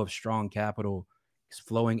flow of strong capital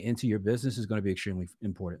flowing into your business is going to be extremely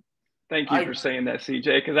important. Thank you for saying that,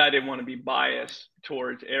 CJ, because I didn't want to be biased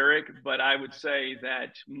towards Eric, but I would say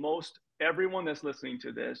that everyone that's listening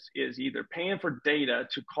to this is either paying for data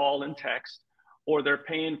to call and text, or they're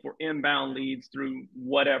paying for inbound leads through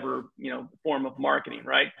whatever, form of marketing,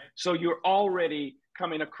 right? So you're already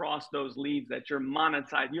coming across those leads that you're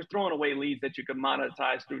monetizing. You're throwing away leads that you could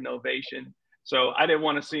monetize through Novation. So I didn't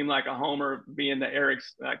want to seem like a homer being the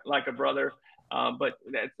Eric's like a brother, but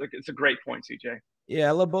it's a great point, CJ. Yeah,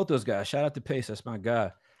 I love both those guys. Shout out to Pace. That's my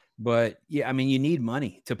guy. But yeah, I mean, you need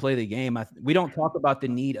money to play the game. We don't talk about the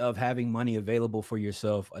need of having money available for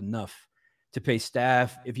yourself enough to pay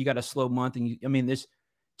staff. If you got a slow month there's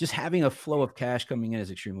just having a flow of cash coming in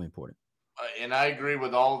is extremely important. And I agree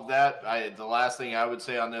with all of that. The last thing I would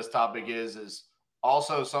say on this topic is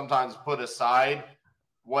also sometimes put aside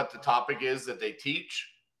what the topic is that they teach,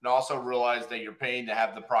 and also realize that you're paying to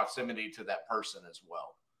have the proximity to that person as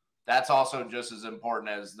well. That's also just as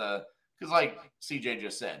important as because like CJ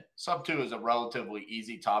just said, Sub-2 is a relatively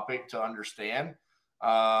easy topic to understand.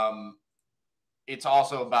 It's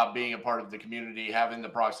also about being a part of the community, having the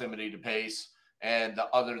proximity to Pace and the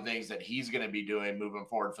other things that he's going to be doing moving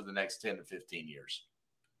forward for the next 10 to 15 years.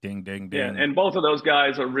 Ding, ding, ding. Yeah, and both of those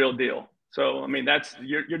guys are real deal. So, I mean,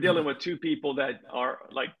 you're dealing with two people that are,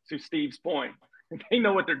 like, to Steve's point, they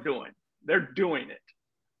know what they're doing. They're doing it.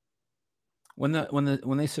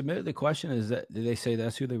 When they submitted the question, did they say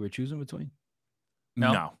that's who they were choosing between?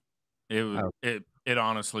 No. It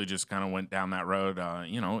honestly just kind of went down that road.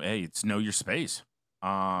 Hey, it's know your space.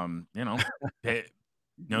 Know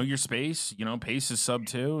your space. Pace is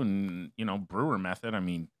Sub-2, and Brewer method. I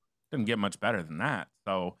mean, doesn't get much better than that.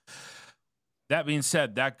 So that being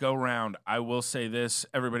said, that go round, I will say this: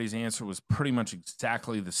 everybody's answer was pretty much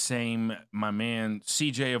exactly the same. My man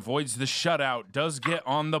CJ avoids the shutout. Does get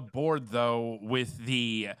on the board though with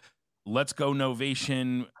the let's go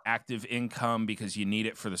Novation active income because you need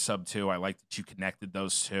it for the Sub-2. I like that you connected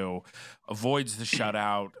those two. Avoids the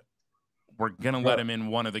shutout. We're going to let him in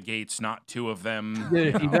one of the gates, not two of them.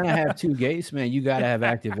 Dude, if you're going to have two gates, man, you got to have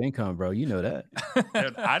active income, bro. You know that.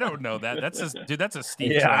 Dude, I don't know that. That's a Steve thing.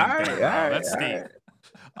 That's Steve.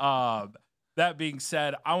 That being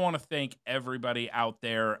said, I want to thank everybody out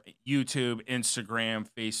there, YouTube, Instagram,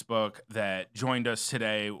 Facebook, that joined us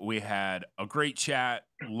today. We had a great chat,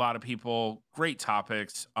 a lot of people, great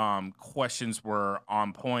topics. Questions were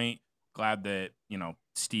on point. Glad that,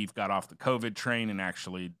 Steve got off the COVID train and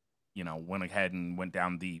actually, went ahead and went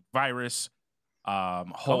down the virus.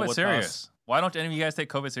 COVID serious. Why don't any of you guys take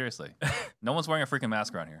COVID seriously? No one's wearing a freaking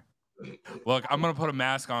mask around here. Look, I'm going to put a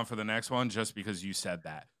mask on for the next one just because you said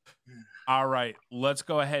that. All right, let's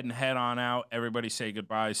go ahead and head on out. Everybody say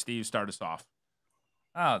goodbye. Steve, start us off.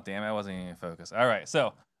 Oh, damn, I wasn't even focused. All right,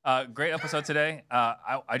 so great episode today.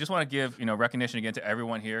 I just want to give recognition again to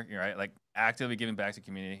everyone here, right? Like actively giving back to the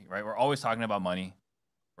community, right? We're always talking about money.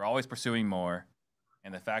 We're always pursuing more.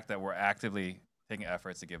 And the fact that we're actively taking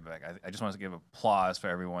efforts to give back. I just want to give applause for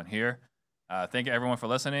everyone here. Thank you, everyone, for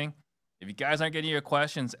listening. If you guys aren't getting your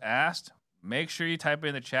questions asked, make sure you type it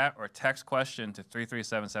in the chat or text question to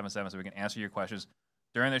 33777 so we can answer your questions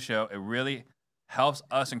during the show. It really helps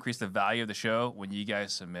us increase the value of the show when you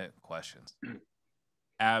guys submit questions.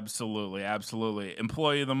 Absolutely, absolutely.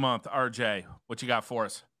 Employee of the month, RJ, what you got for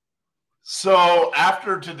us? So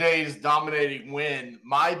after today's dominating win,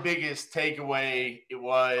 my biggest takeaway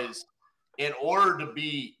was in order to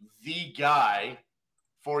be the guy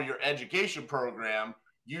for your education program,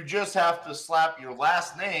 you just have to slap your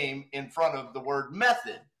last name in front of the word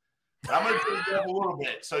method. And I'm going to take it up a little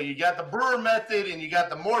bit. So you got the Brewer method and you got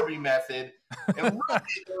the Morby method. And really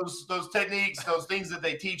those techniques, those things that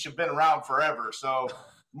they teach have been around forever. So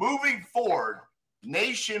moving forward,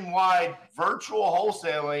 nationwide virtual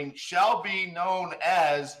wholesaling shall be known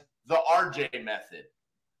as the RJ method.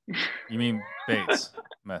 You mean Bates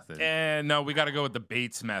method? And no, we got to go with the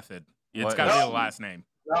Bates method. It's got to be the last name.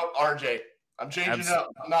 No, RJ. I'm changing it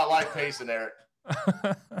up. I'm not like pacing Eric.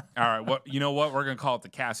 All right. What you know? What we're gonna call it the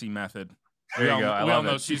Cassie method. There you go. We all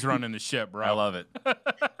know she's running the ship, bro. I love it.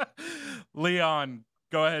 Leon,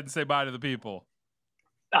 go ahead and say bye to the people.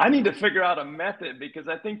 I need to figure out a method because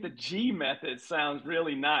I think the G method sounds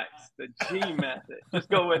really nice. The G method. Just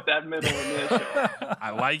go with that middle initial.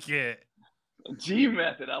 I like it. G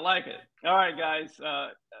method. I like it. All right, guys.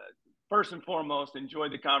 First and foremost,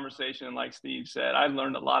 enjoyed the conversation. And like Steve said, I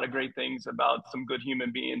learned a lot of great things about some good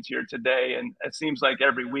human beings here today. And it seems like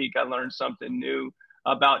every week I learned something new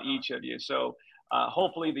about each of you. So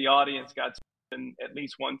hopefully the audience got at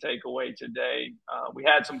least one takeaway today. We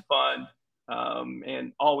had some fun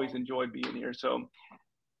and always enjoyed being here. So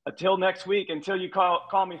until next week, until you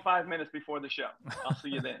call me 5 minutes before the show, I'll see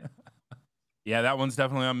you then. Yeah, that one's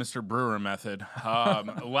definitely on Mr. Brewer method.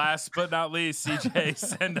 Last but not least, CJ,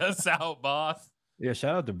 send us out, boss. Yeah,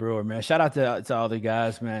 shout out to Brewer, man. Shout out to all the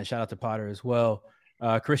guys, man. Shout out to Potter as well.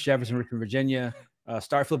 Chris Jefferson, Richmond, Virginia.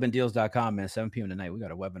 Startflippingdeals.com, man. 7 p.m. tonight. We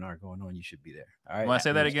got a webinar going on. You should be there. All right. You want to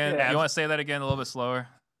say that again? Yeah. You want to say that again a little bit slower?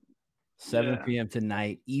 7 p.m.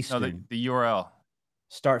 tonight, Eastern. No, the URL.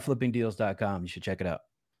 Startflippingdeals.com. You should check it out.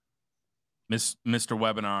 Mr.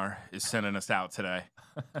 Webinar is sending us out today.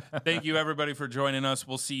 Thank you, everybody, for joining us.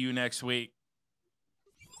 We'll see you next week.